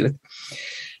Bluetooth.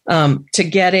 To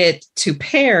get it to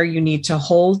pair, you need to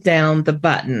hold down the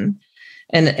button,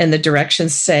 and the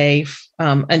directions say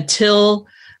until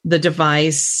the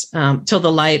device, till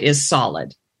the light is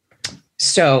solid.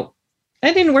 So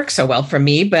that didn't work so well for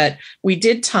me, but we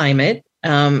did time it.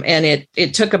 And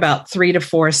it took about 3 to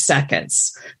 4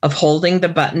 seconds of holding the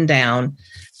button down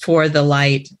for the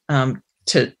light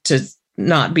to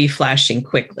not be flashing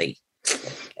quickly.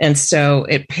 And so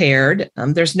it paired.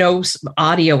 There's no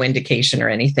audio indication or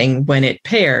anything when it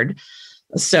paired.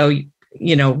 So,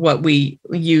 what we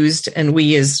used, and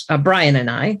we is Brian and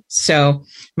I, so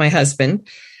my husband,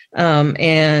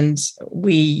 and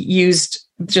we used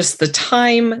just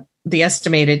the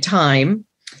estimated time,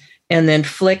 and then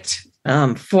flicked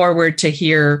forward to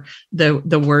hear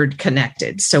the word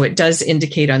connected. So it does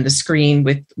indicate on the screen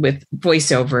with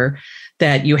voiceover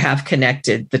that you have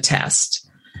connected the test.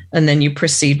 And then you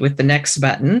proceed with the next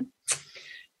button.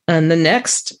 And the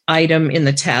next item in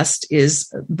the test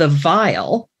is the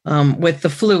vial with the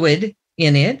fluid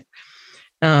in it.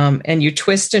 And you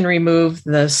twist and remove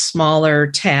the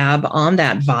smaller tab on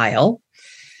that vial.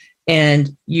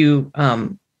 And you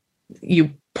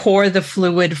pour the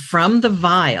fluid from the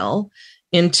vial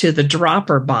into the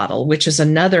dropper bottle, which is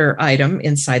another item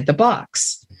inside the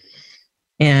box,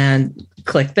 and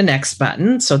click the next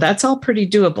button. So that's all pretty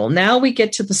doable. Now we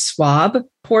get to the swab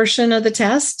portion of the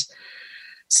test.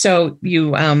 So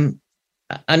you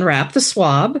unwrap the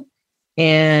swab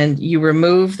and you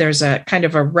remove, there's a kind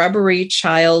of a rubbery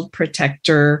child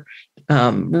protector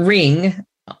ring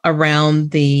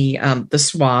around the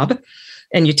swab,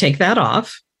 and you take that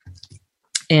off.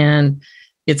 And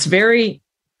it's very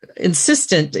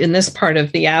insistent in this part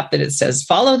of the app that it says,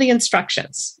 follow the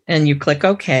instructions, and you click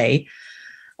OK.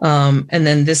 And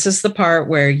then this is the part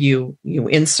where you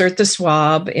insert the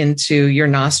swab into your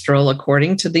nostril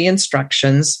according to the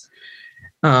instructions,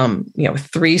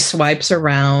 3 swipes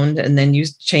around, and then you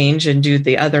change and do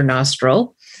the other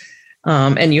nostril.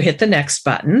 And you hit the next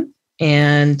button.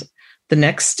 And the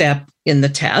next step in the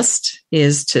test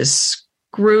is to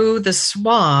screw the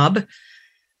swab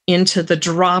into the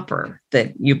dropper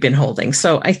that you've been holding.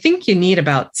 So I think you need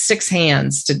about 6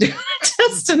 hands to do a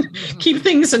test and keep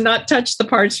things and not touch the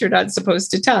parts you're not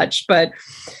supposed to touch. But,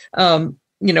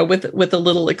 with a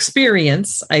little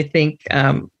experience, I think,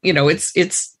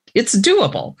 it's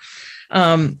doable.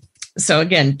 So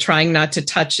again, trying not to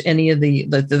touch any of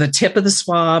the tip of the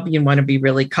swab. You want to be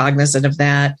really cognizant of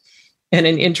that. And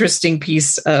an interesting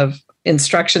piece of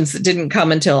instructions that didn't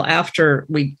come until after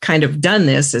we kind of done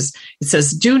this is it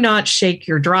says, do not shake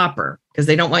your dropper, because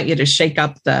they don't want you to shake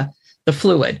up the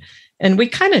fluid. And we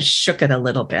kind of shook it a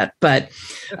little bit, but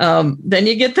then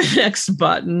you get the next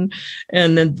button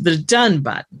and then the done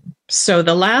button. So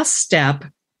the last step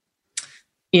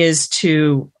is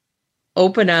to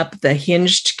open up the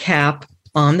hinged cap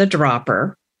on the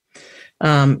dropper.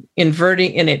 You're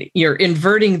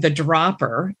inverting the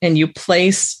dropper, and you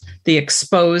place the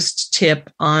exposed tip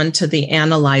onto the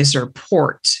analyzer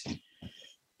port.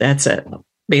 That's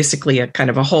basically a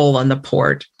kind of a hole on the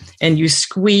port, and you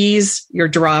squeeze your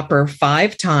dropper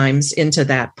 5 times into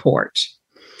that port.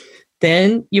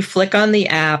 Then you flick on the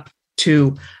app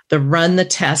to the run the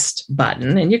test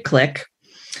button, and you click,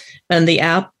 and the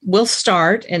app will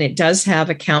start, and it does have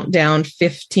a countdown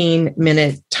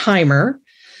 15-minute timer,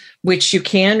 which you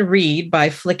can read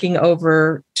by flicking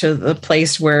over to the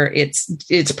place where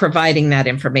it's providing that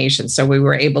information. So we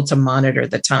were able to monitor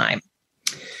the time.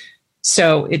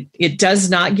 So it does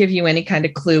not give you any kind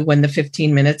of clue when the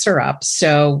 15 minutes are up.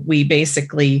 So we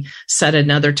basically set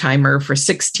another timer for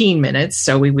 16 minutes.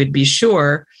 So we would be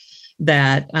sure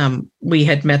that we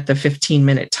had met the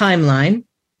 15-minute timeline.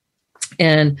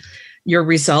 And your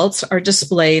results are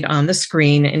displayed on the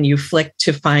screen, and you flick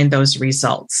to find those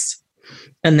results.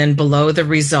 And then below the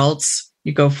results,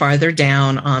 you go farther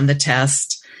down on the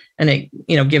test, and it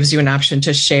gives you an option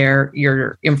to share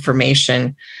your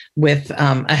information with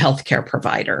a healthcare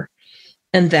provider.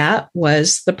 And that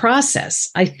was the process.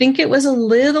 I think it was a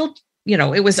little,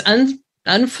 it was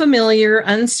unfamiliar,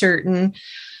 uncertain.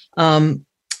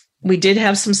 We did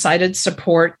have some sighted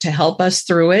support to help us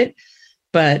through it,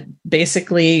 but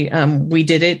basically we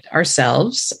did it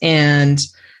ourselves. And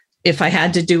if I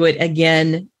had to do it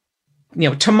again,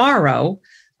 tomorrow,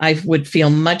 I would feel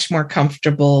much more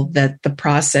comfortable that the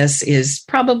process is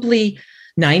probably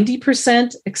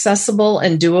 90% accessible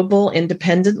and doable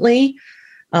independently.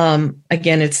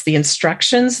 Again, it's the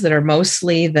instructions that are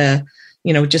mostly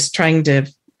just trying to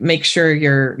make sure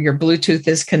your Bluetooth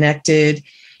is connected,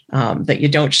 that you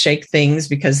don't shake things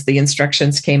because the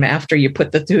instructions came after you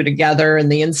put the two together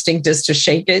and the instinct is to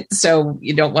shake it. So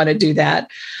you don't want to do that.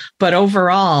 But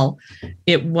overall,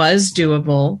 it was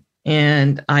doable.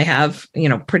 And I have,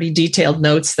 pretty detailed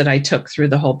notes that I took through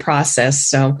the whole process.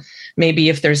 So maybe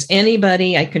if there's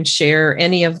anybody I can share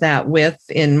any of that with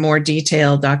in more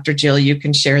detail, Dr. Jill, you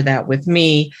can share that with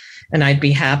me. And I'd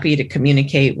be happy to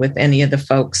communicate with any of the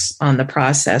folks on the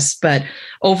process. But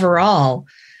overall,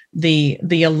 the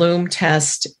ILLUME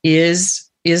test is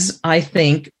I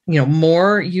think,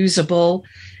 more usable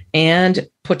and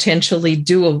potentially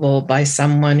doable by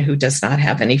someone who does not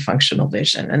have any functional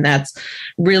vision. And that's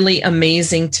really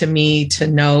amazing to me to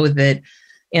know that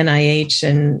NIH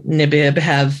and NBIB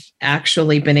have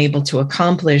actually been able to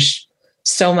accomplish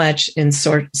so much in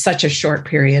such a short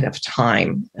period of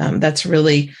time. That's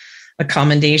really a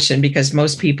commendation, because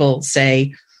most people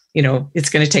say, it's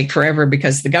going to take forever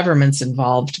because the government's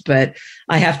involved. But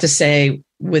I have to say,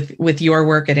 with your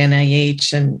work at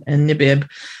NIH and NBIB,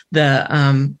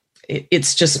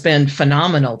 it's just been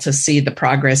phenomenal to see the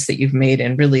progress that you've made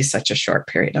in really such a short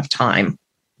period of time.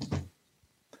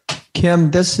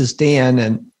 Kim, this is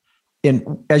Dan.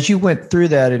 And as you went through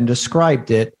that and described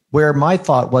it, where my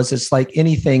thought was, it's like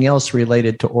anything else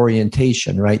related to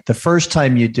orientation, right? The first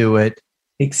time you do it,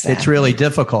 exactly, it's really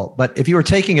difficult. But if you were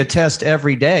taking a test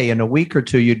every day, in a week or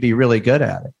two, you'd be really good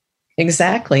at it.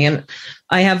 Exactly. And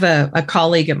I have a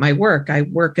colleague at my work. I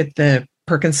work at the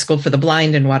Perkins School for the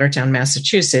Blind in Watertown,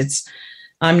 Massachusetts.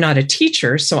 I'm not a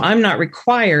teacher, so I'm not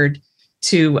required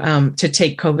to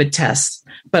take COVID tests.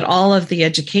 But all of the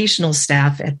educational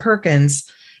staff at Perkins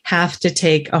have to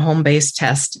take a home-based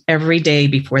test every day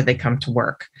before they come to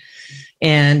work.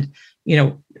 And,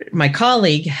 my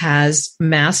colleague has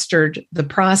mastered the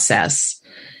process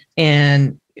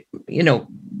and,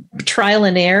 trial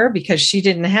and error, because she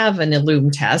didn't have an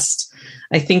ILLUME test.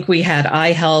 I think we had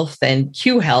iHealth and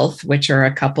Q Health, which are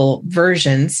a couple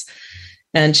versions.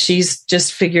 And she's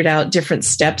just figured out different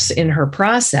steps in her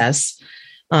process.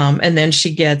 And then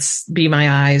she gets Be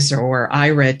My Eyes or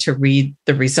IRA to read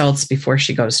the results before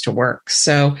she goes to work.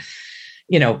 So,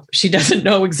 she doesn't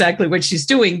know exactly what she's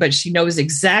doing, but she knows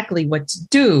exactly what to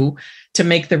do to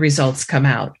make the results come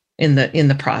out in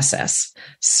the process.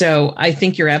 So I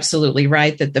think you're absolutely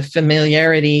right that the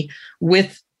familiarity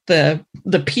with the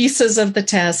pieces of the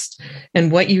test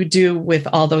and what you do with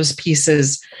all those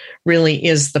pieces really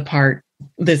is the part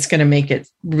that's going to make it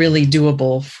really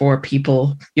doable for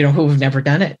people, who have never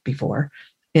done it before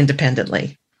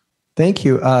independently. Thank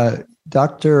you.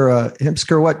 Dr.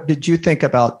 Himsker, what did you think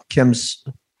about Kim's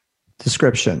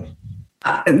description?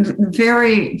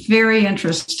 Very, very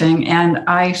interesting. And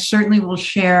I certainly will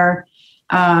share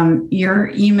your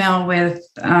email with,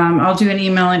 I'll do an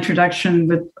email introduction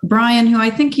with Brian, who I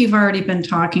think you've already been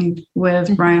talking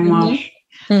with, Brian Walsh.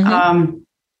 Mm-hmm.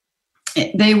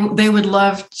 They would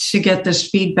love to get this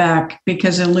feedback,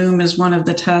 because ILLUME is one of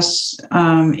the tests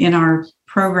in our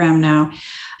program now.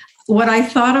 What I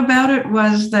thought about it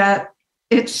was that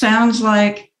it sounds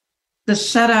like the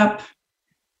setup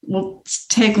will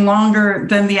take longer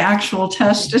than the actual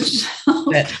test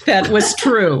itself. That was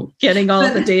true. Getting all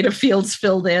the data fields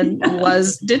filled in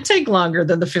did take longer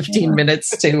than the 15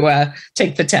 minutes to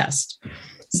take the test. But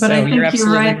so I think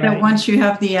you're right that once you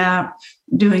have the app,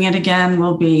 doing it again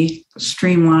will be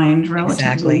streamlined relatively.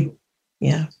 Exactly.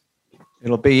 Yeah.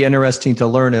 It'll be interesting to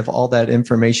learn if all that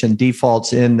information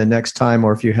defaults in the next time,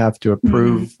 or if you have to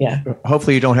approve. Mm-hmm. Yeah.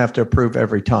 Hopefully you don't have to approve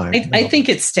every time. I think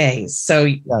it stays. So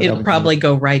it'll probably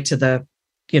go right to the,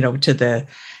 to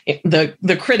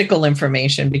the critical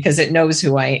information, because it knows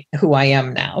who I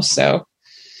am now. So.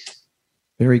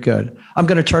 Very good. I'm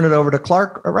going to turn it over to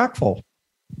Clark Rackful.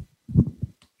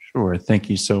 Sure. Thank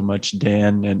you so much,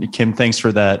 Dan. And Kim, thanks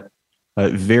for that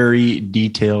very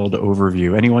detailed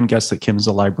overview. Anyone guess that Kim's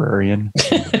a librarian?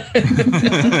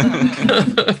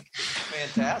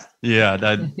 Fantastic. Yeah,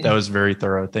 that was very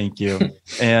thorough. Thank you.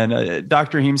 And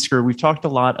Dr. Himsker, we've talked a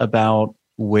lot about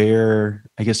where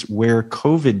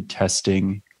COVID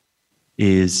testing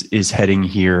is heading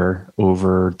here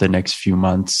over the next few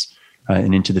months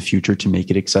and into the future to make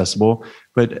it accessible.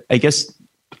 But I guess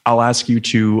I'll ask you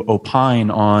to opine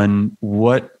on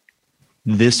what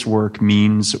this work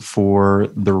means for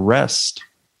the rest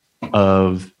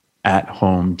of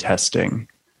at-home testing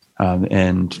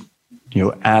and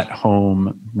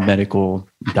at-home medical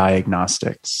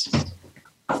diagnostics.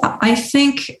 I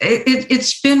think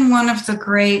it's been one of the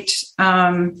great,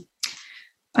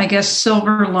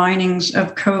 silver linings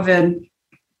of COVID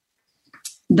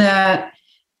that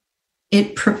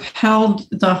it propelled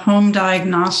the home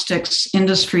diagnostics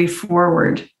industry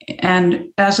forward.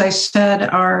 And as I said,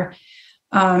 our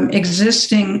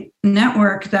existing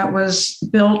network that was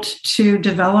built to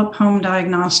develop home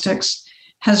diagnostics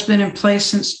has been in place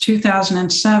since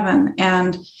 2007.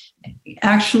 And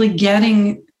actually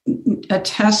getting a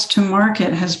test to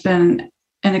market has been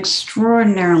an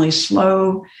extraordinarily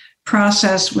slow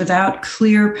process without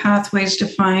clear pathways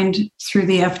defined through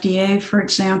the FDA, for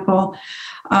example.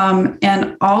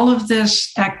 And all of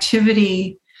this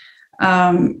activity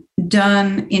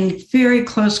done in very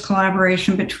close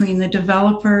collaboration between the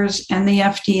developers and the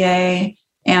FDA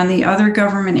and the other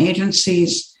government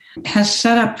agencies has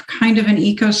set up kind of an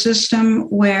ecosystem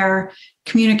where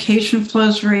communication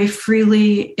flows very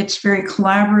freely. It's very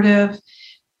collaborative.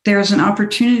 There's an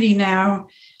opportunity now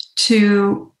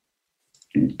to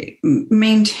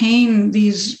maintain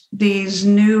these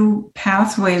new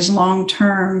pathways long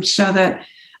term so that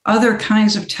other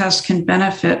kinds of tests can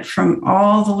benefit from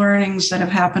all the learnings that have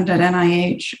happened at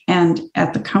NIH and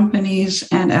at the companies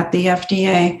and at the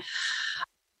FDA.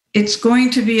 It's going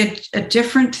to be a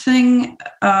different thing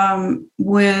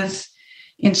with,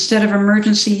 instead of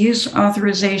emergency use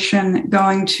authorization,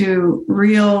 going to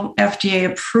real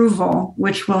FDA approval,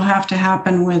 which will have to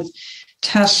happen with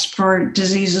tests for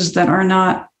diseases that are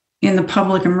not in the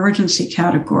public emergency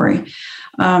category.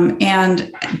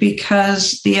 And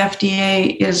because the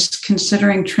FDA is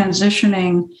considering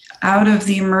transitioning out of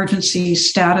the emergency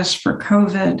status for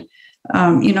COVID,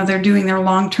 they're doing their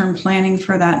long-term planning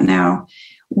for that now.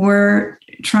 We're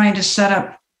trying to set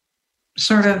up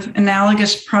sort of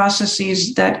analogous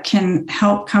processes that can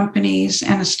help companies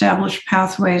and establish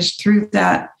pathways through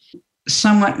that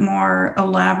somewhat more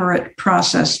elaborate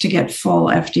process to get full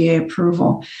FDA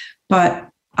approval. But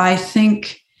I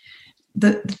think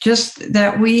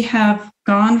that we have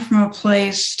gone from a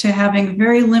place to having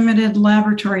very limited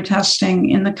laboratory testing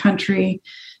in the country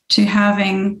to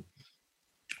having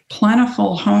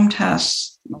plentiful home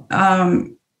tests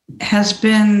has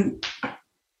been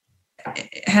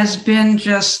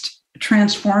just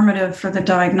transformative for the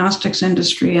diagnostics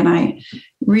industry. And I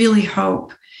really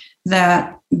hope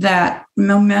that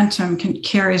momentum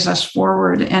carries us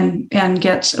forward and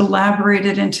gets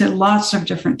elaborated into lots of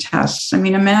different tests. I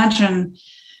mean, imagine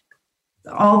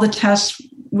all the tests.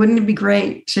 Wouldn't it be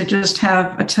great to just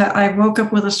have I woke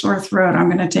up with a sore throat, I'm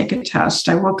going to take a test.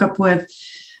 I woke up with,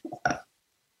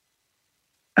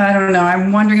 I don't know,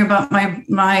 I'm wondering about my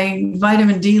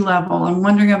vitamin D level. I'm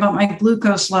wondering about my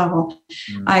glucose level.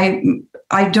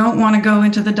 I don't want to go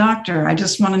into the doctor. I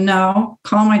just want to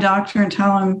call my doctor and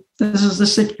tell him this is the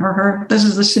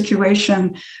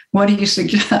situation. What do you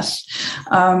suggest?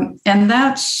 And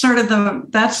that's sort of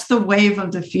that's the wave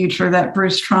of the future that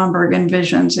Bruce Tromberg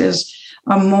envisions, is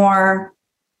a more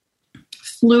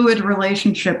fluid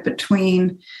relationship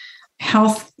between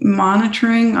health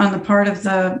monitoring on the part of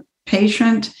the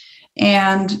patient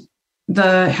and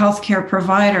the healthcare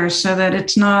provider, so that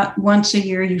it's not once a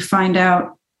year you find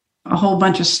out a whole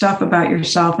bunch of stuff about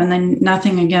yourself and then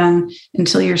nothing again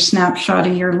until your snapshot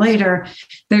a year later.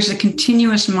 There's a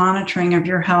continuous monitoring of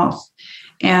your health,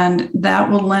 and that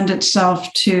will lend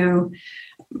itself to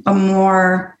a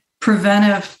more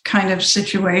preventive kind of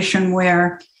situation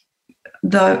where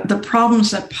the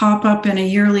problems that pop up in a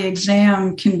yearly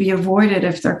exam can be avoided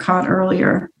if they're caught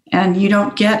earlier. And you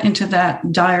don't get into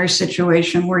that dire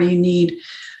situation where you need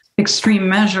extreme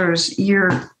measures.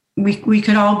 We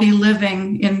could all be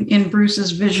living in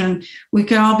Bruce's vision. We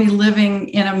could all be living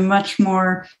in a much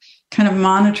more kind of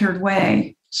monitored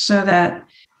way, so that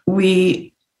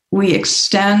we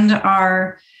extend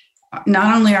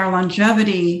not only our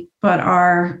longevity, but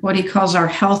our, what he calls our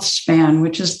health span,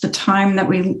 which is the time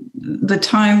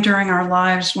during our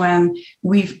lives when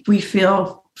we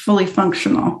feel fully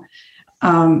functional.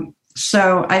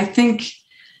 So I think,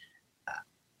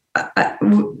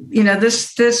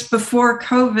 this before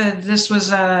COVID, this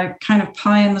was a kind of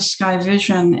pie in the sky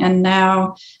vision. And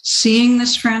now seeing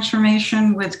this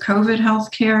transformation with COVID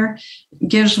healthcare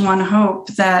gives one hope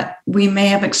that we may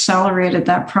have accelerated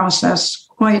that process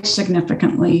quite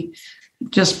significantly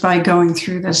just by going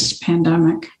through this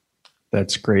pandemic.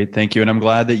 That's great. Thank you. And I'm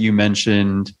glad that you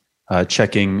mentioned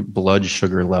checking blood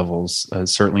sugar levels.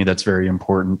 Certainly that's very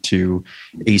important to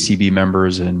ACB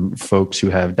members and folks who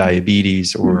have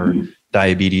diabetes or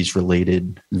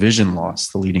diabetes-related vision loss,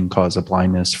 the leading cause of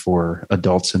blindness for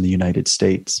adults in the United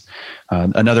States.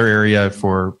 Another area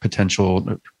for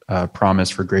potential promise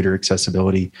for greater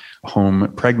accessibility,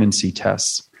 home pregnancy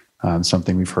tests,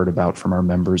 something we've heard about from our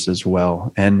members as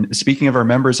well. And speaking of our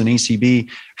members in ACB,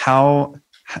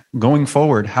 going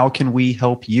forward, how can we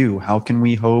help you? How can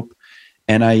we hope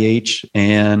NIH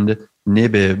and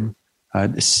NIBIB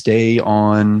stay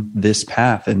on this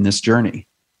path and this journey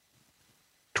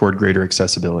toward greater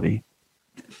accessibility?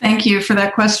 Thank you for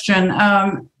that question.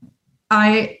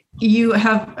 I do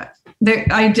have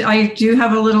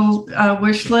a little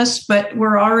wish list, but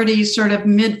we're already sort of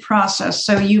mid-process.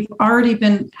 So you've already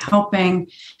been helping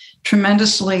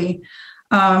tremendously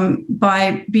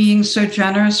by being so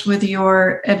generous with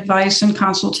your advice and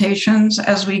consultations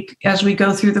as we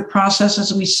go through the process,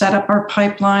 as we set up our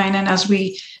pipeline, and as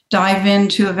we dive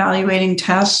into evaluating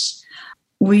tests.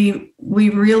 We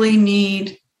really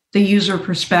need the user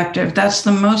perspective. That's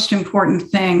the most important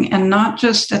thing, and not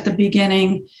just at the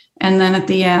beginning and then at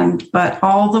the end, but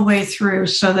all the way through,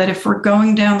 so that if we're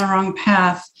going down the wrong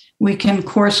path, we can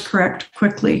course correct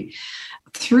quickly.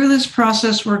 Through this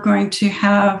process, we're going to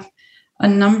have a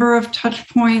number of touch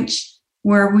points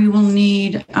where we will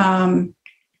need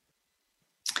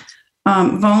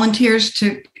volunteers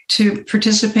to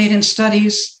participate in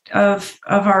studies of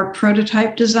our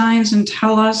prototype designs and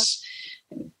tell us,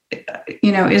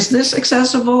 is this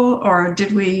accessible, or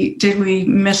did we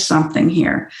miss something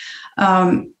here?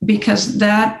 Because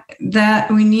that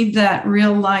we need that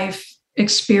real life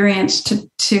experience to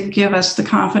give us the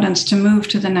confidence to move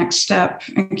to the next step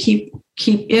and keep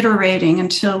iterating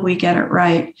until we get it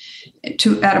right,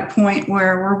 at a point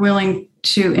where we're willing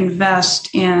to invest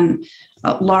in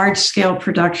a large scale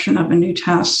production of a new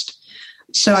test.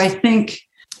 So I think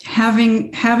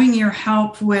having your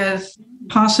help with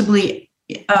possibly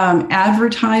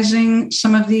advertising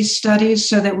some of these studies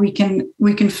so that we can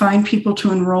find people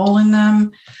to enroll in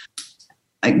them,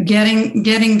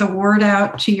 getting the word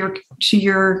out to your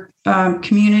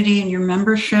community and your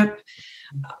membership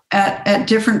at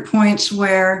different points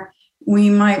where we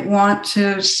might want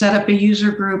to set up a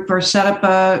user group or set up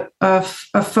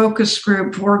a focus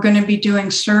group. We're going to be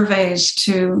doing surveys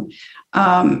to,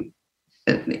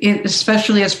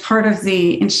 especially as part of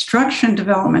the instruction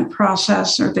development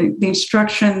process or the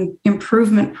instruction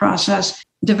improvement process,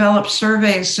 develop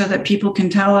surveys so that people can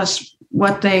tell us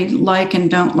what they like and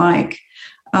don't like.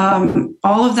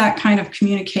 All of that kind of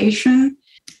communication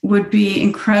would be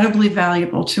incredibly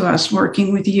valuable to us,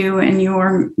 working with you and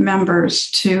your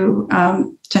members to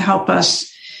help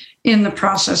us in the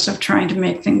process of trying to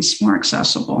make things more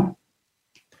accessible.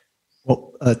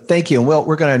 Well, thank you. And well,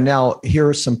 we're going to now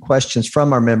hear some questions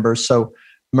from our members. So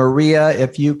Maria,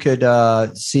 if you could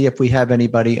see if we have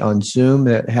anybody on Zoom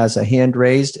that has a hand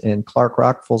raised, and Clark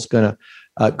Rockfull's going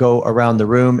to go around the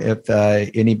room. If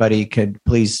anybody could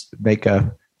please make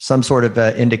some sort of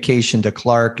indication to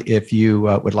Clark if you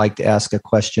would like to ask a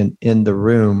question in the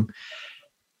room.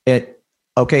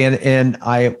 Okay, and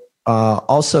I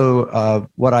also,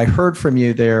 what I heard from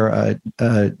you there,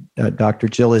 Dr.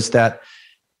 Jill, is that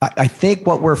I think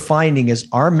what we're finding is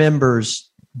our members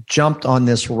jumped on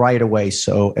this right away.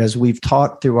 So as we've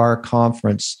talked through our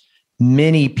conference,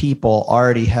 many people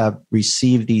already have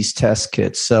received these test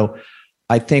kits. So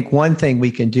I think one thing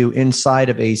we can do inside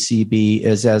of ACB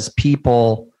is, as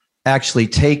people actually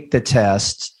take the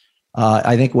test,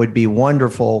 I think it would be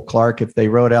wonderful, Clark, if they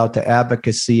wrote out to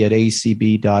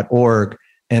advocacy@acb.org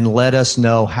and let us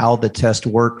know how the test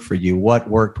worked for you,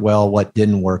 what worked well, what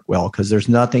didn't work well, because there's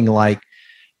nothing like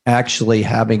actually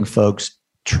having folks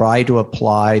try to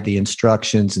apply the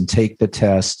instructions and take the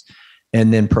test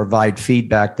and then provide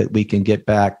feedback that we can get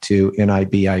back to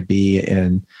NIBIB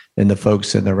and the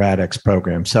folks in the RADx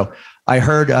program. So I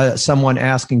heard someone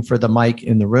asking for the mic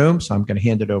in the room, so I'm going to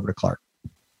hand it over to Clark.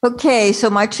 Okay, so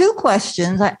my two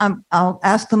questions, I'll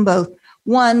ask them both.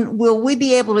 One, will we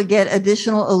be able to get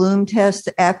additional Ellume tests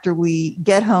after we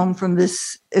get home from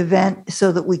this event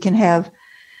so that we can have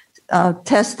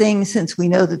testing, since we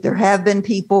know that there have been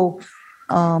people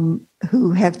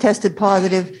who have tested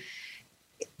positive?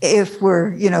 If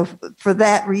we're, for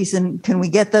that reason, can we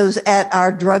get those at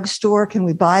our drugstore? Can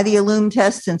we buy the Ellume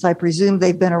tests, since I presume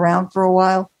they've been around for a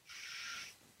while,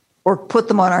 or put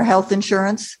them on our health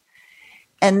insurance?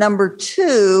 And number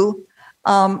two,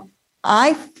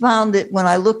 I found that when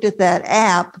I looked at that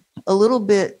app, a little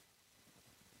bit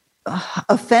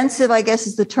offensive, I guess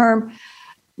is the term.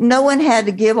 No one had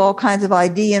to give all kinds of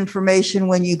ID information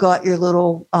when you got your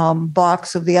little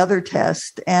box of the other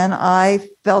test. And I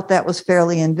felt that was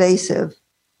fairly invasive.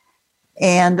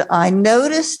 And I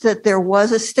noticed that there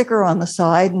was a sticker on the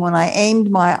side. And when I aimed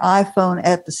my iPhone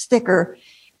at the sticker,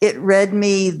 it read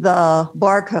me the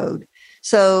barcode.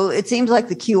 So it seems like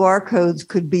the QR codes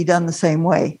could be done the same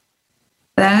way.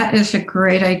 That is a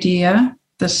great idea,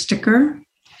 the sticker.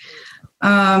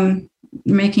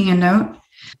 Making a note.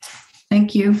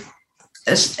 Thank you.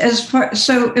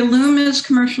 So Ellume is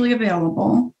commercially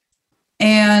available,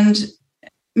 and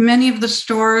many of the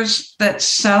stores that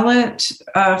sell it,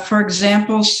 for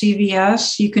example,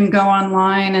 CVS, you can go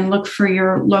online and look for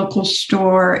your local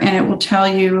store and it will tell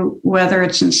you whether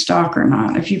it's in stock or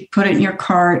not. If you put it in your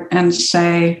cart and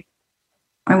say,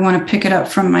 I want to pick it up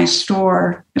from my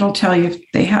store, it'll tell you if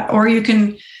they have, or you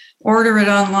can order it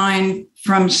online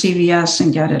from CVS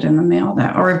and get it in the mail,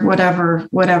 that, or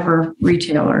whatever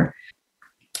retailer.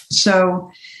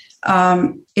 So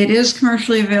it is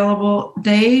commercially available.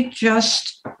 They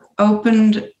just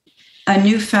opened a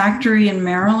new factory in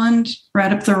Maryland,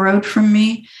 right up the road from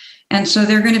me. And so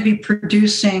they're going to be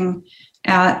producing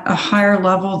at a higher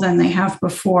level than they have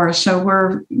before. So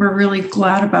we're really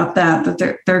glad about that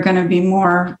they're going to be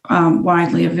more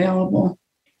widely available.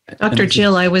 Dr.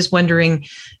 Jill, I was wondering,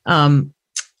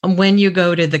 when you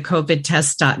go to the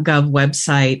covidtest.gov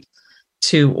website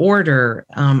to order,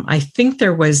 I think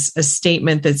there was a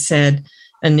statement that said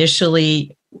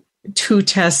initially 2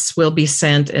 tests will be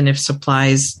sent, and if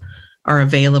supplies are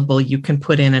available, you can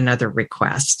put in another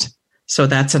request. So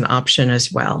that's an option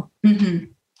as well. Mm-hmm.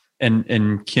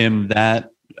 And Kim,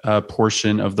 that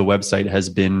portion of the website has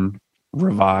been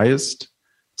revised.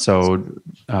 So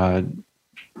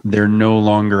they're no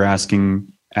longer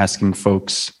asking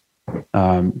folks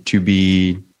to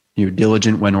be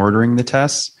diligent when ordering the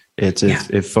tests. It's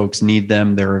if folks need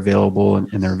them, they're available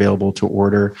and they're available to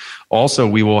order. Also,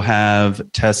 we will have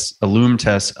Ellume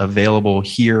tests available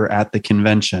here at the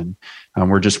convention.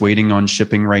 We're just waiting on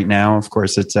shipping right now. Of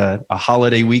course, it's a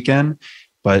holiday weekend,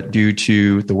 but due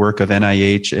to the work of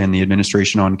NIH and the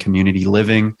Administration on Community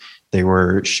Living, they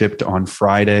were shipped on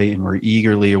Friday and we're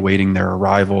eagerly awaiting their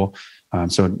arrival.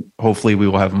 So hopefully we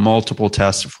will have multiple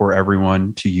tests for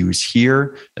everyone to use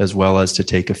here, as well as to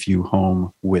take a few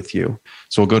home with you.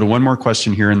 So we'll go to one more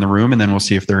question here in the room, and then we'll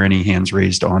see if there are any hands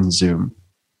raised on Zoom.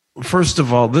 First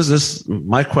of all,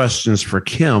 my question is for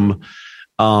Kim.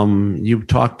 You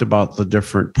talked about the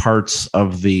different parts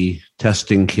of the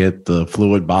testing kit, the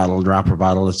fluid bottle, dropper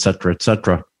bottle, et cetera, et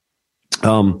cetera.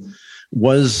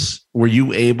 Were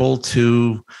you able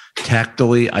to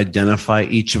tactily identify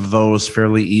each of those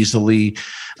fairly easily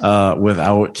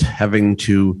without having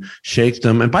to shake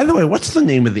them? And by the way, what's the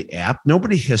name of the app?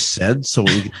 Nobody has said, so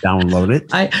we can download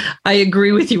it. I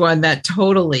agree with you on that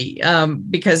totally,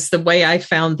 because the way I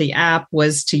found the app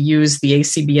was to use the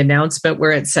ACB announcement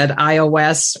where it said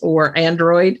iOS or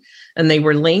Android, and they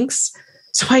were links.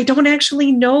 So I don't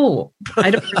actually know.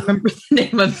 I don't remember the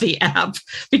name of the app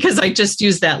because I just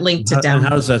used that link to download.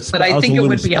 How's that? But I think it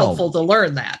would be helpful to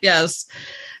learn that. Yes.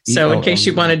 So in case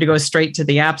you wanted to go straight to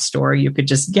the App Store, you could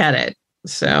just get it.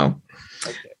 So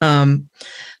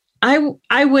I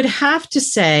would have to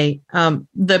say I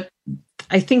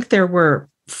think there were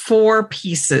 4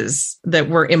 pieces that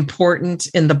were important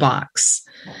in the box.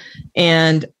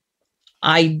 And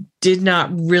I did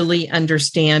not really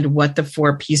understand what the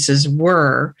 4 pieces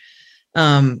were,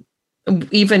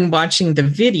 even watching the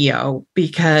video,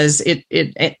 because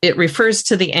it refers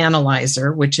to the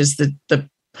analyzer, which is the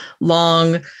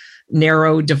long,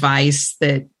 narrow device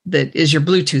that is your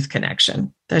Bluetooth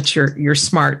connection. That's your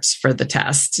smarts for the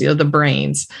tests, the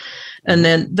brains. And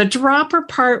then the dropper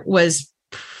part was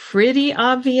pretty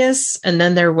obvious. And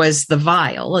then there was the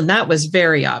vial, and that was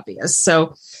very obvious.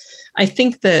 So I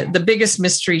think the biggest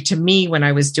mystery to me when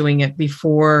I was doing it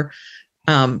before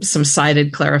some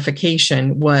cited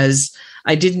clarification was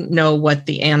I didn't know what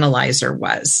the analyzer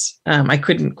was. I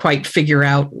couldn't quite figure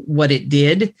out what it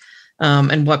did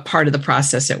and what part of the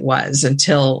process it was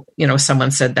until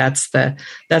someone said that's the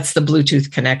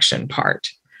Bluetooth connection part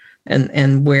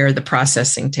and where the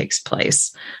processing takes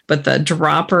place. But the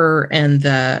dropper and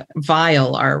the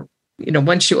vial are,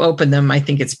 once you open them, I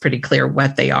think it's pretty clear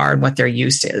what they are and what their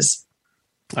use is.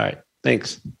 All right.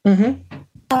 Thanks. Mm-hmm.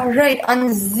 All right.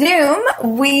 On Zoom,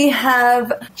 we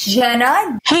have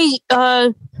Jenna. Hey,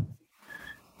 Dr.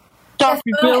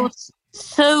 Jill.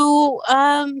 So,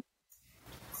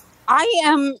 I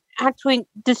am actually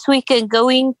this weekend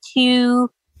going to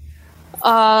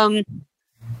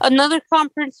another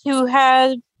conference who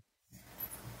has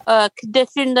a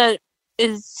condition that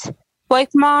is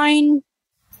like mine,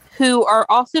 who are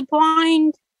also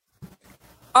blind.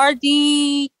 Are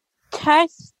the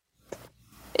tests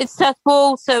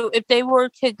accessible? So if they were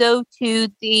to go to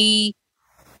the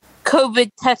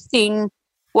COVID testing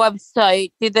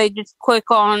website, do they just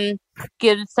click on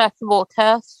get accessible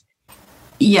tests?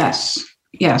 Yes.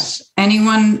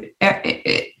 Anyone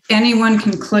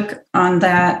can click on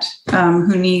that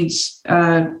who needs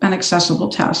an accessible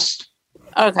test.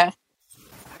 Okay.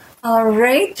 All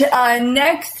right.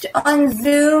 Next on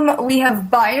Zoom, we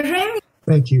have Byron.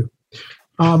 Thank you.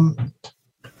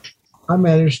 I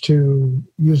managed to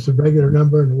use the regular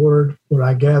number and ordered what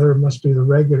I gather must be the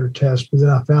regular test, but then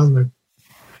I found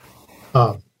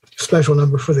the special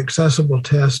number for the accessible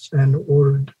test and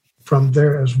ordered from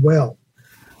there as well.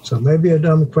 So maybe a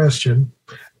dumb question,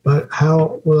 but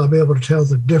how will I be able to tell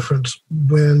the difference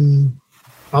when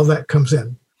all that comes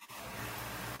in?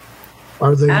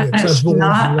 Are they accessible?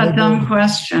 That's not a dumb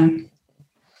question.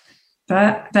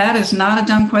 That is not a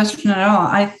dumb question at all.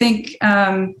 I think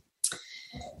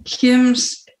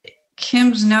Kim's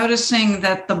noticing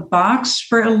that the box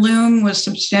for Ellume was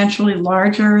substantially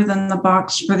larger than the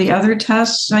box for the other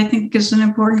tests, I think is an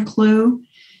important clue.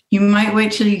 You might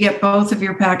wait till you get both of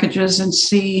your packages and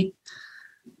see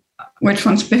which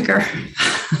one's bigger.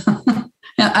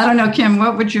 I don't know, Kim,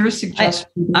 what would your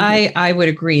suggestion be? I would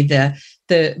agree.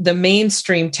 The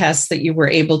mainstream tests that you were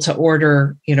able to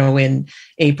order, in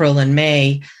April and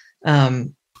May,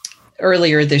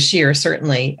 earlier this year,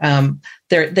 certainly,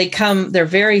 they're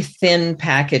very thin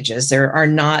packages. There are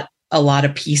not a lot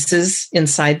of pieces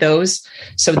inside those.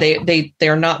 So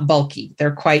they're not bulky.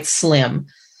 They're quite slim,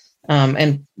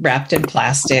 and wrapped in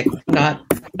plastic,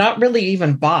 not really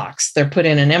even boxed. They're put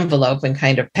in an envelope and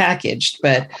kind of packaged,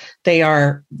 but they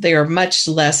are much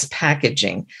less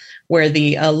packaging. Where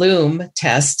the Ellume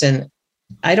test, and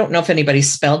I don't know if anybody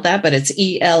spelled that, but it's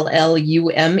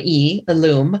ELLUME,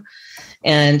 Ellume,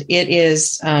 and it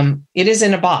is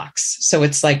in a box. So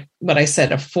it's like what I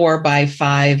said, a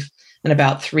 4x5 and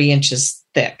about 3 inches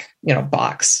thick,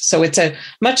 box. So it's a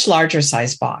much larger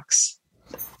size box.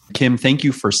 Kim, thank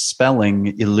you for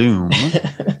spelling Ellume.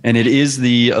 And it is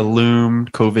the Ellume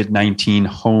COVID-19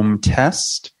 home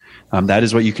test. That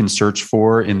is what you can search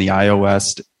for in the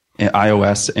iOS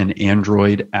and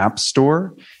Android App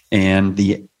Store. And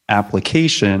the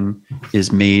application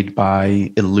is made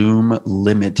by Ellume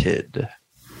Limited.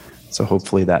 So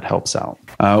hopefully that helps out.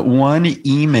 One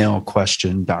email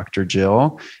question, Dr.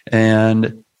 Jill,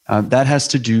 and that has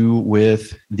to do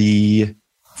with the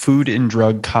Food and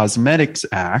Drug Cosmetics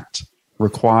Act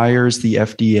requires the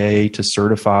FDA to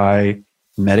certify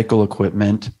medical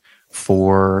equipment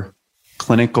for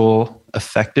clinical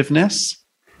effectiveness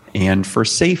and for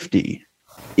safety.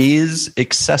 Is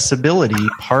accessibility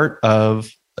part of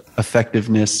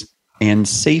effectiveness and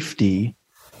safety?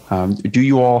 Do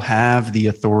you all have the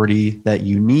authority that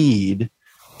you need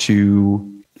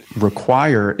to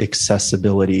require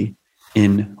accessibility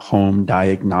in home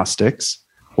diagnostics,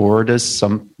 or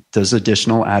does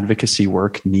additional advocacy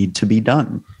work need to be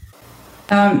done?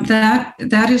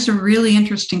 That is a really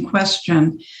interesting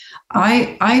question.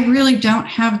 I really don't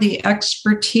have the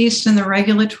expertise in the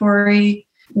regulatory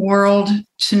world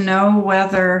to know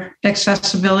whether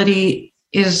accessibility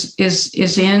is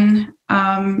in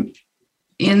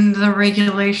the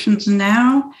regulations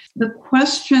now. The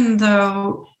question,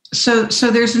 though, so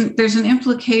there's an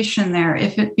implication there.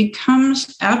 If it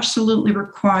becomes absolutely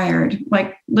required,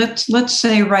 like let's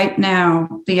say right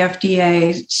now the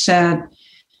FDA said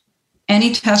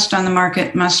any test on the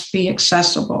market must be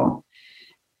accessible,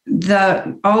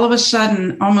 all of a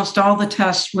sudden almost all the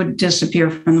tests would disappear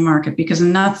from the market because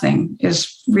nothing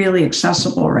is really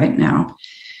accessible right now.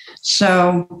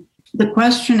 So the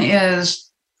question is,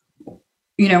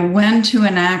 when to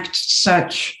enact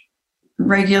such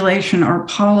regulation or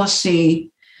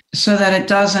policy so that it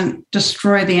doesn't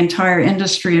destroy the entire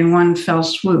industry in one fell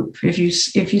swoop, if you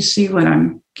see what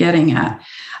I'm getting at.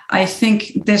 I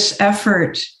think this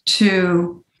effort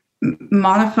to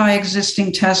modify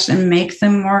existing tests and make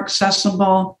them more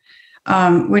accessible,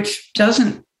 which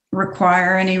doesn't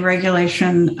require any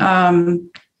regulation,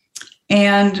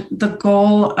 and the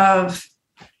goal of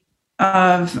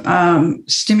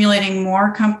stimulating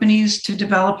more companies to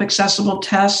develop accessible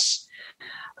tests,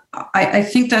 I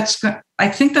think that's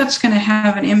going to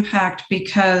have an impact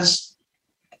because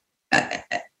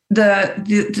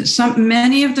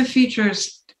many of the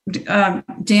features,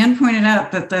 Dan pointed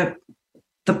out that the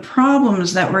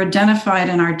problems that were identified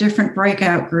in our different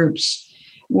breakout groups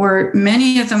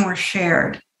many of them were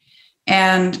shared.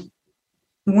 And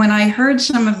when I heard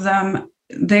some of them,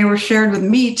 they were shared with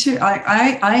me too.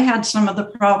 I had some of the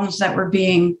problems that were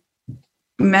being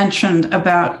mentioned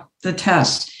about the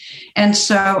test. And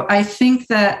so I think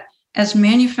that as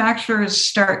manufacturers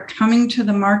start coming to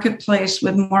the marketplace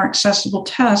with more accessible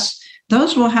tests,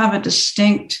 those will have a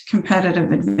distinct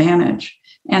competitive advantage.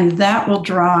 And that will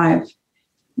drive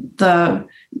the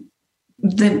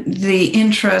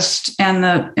interest and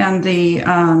the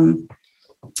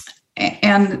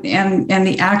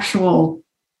actual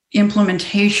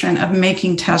implementation of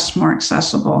making tests more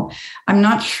accessible. I'm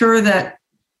not sure that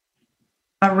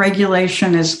a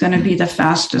regulation is going to be the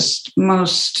fastest,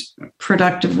 most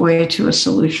productive way to a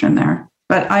solution there.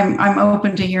 But I'm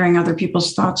open to hearing other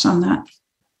people's thoughts on that.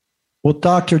 Well,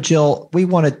 Dr. Jill, we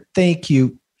want to thank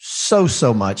you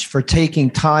so much for taking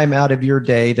time out of your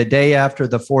day, the day after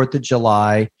the 4th of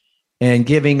July, and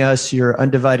giving us your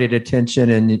undivided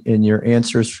attention and your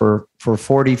answers for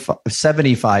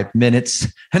 75 minutes,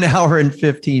 an hour and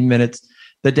 15 minutes,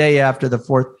 the day after the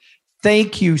 4th.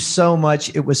 Thank you so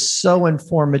much. It was so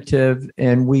informative,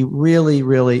 and we really,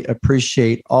 really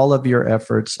appreciate all of your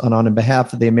efforts. And on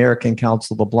behalf of the American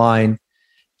Council of the Blind,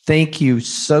 thank you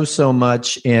so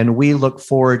much. And we look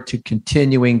forward to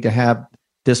continuing to have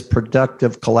this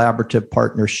productive collaborative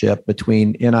partnership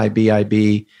between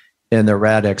NIBIB and the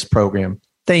RADx program.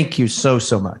 Thank you so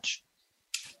much.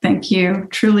 Thank you.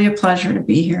 Truly a pleasure to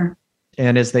be here.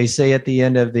 And as they say at the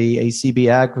end of the ACB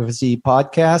Advocacy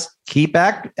podcast, keep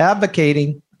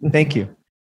advocating. Thank you.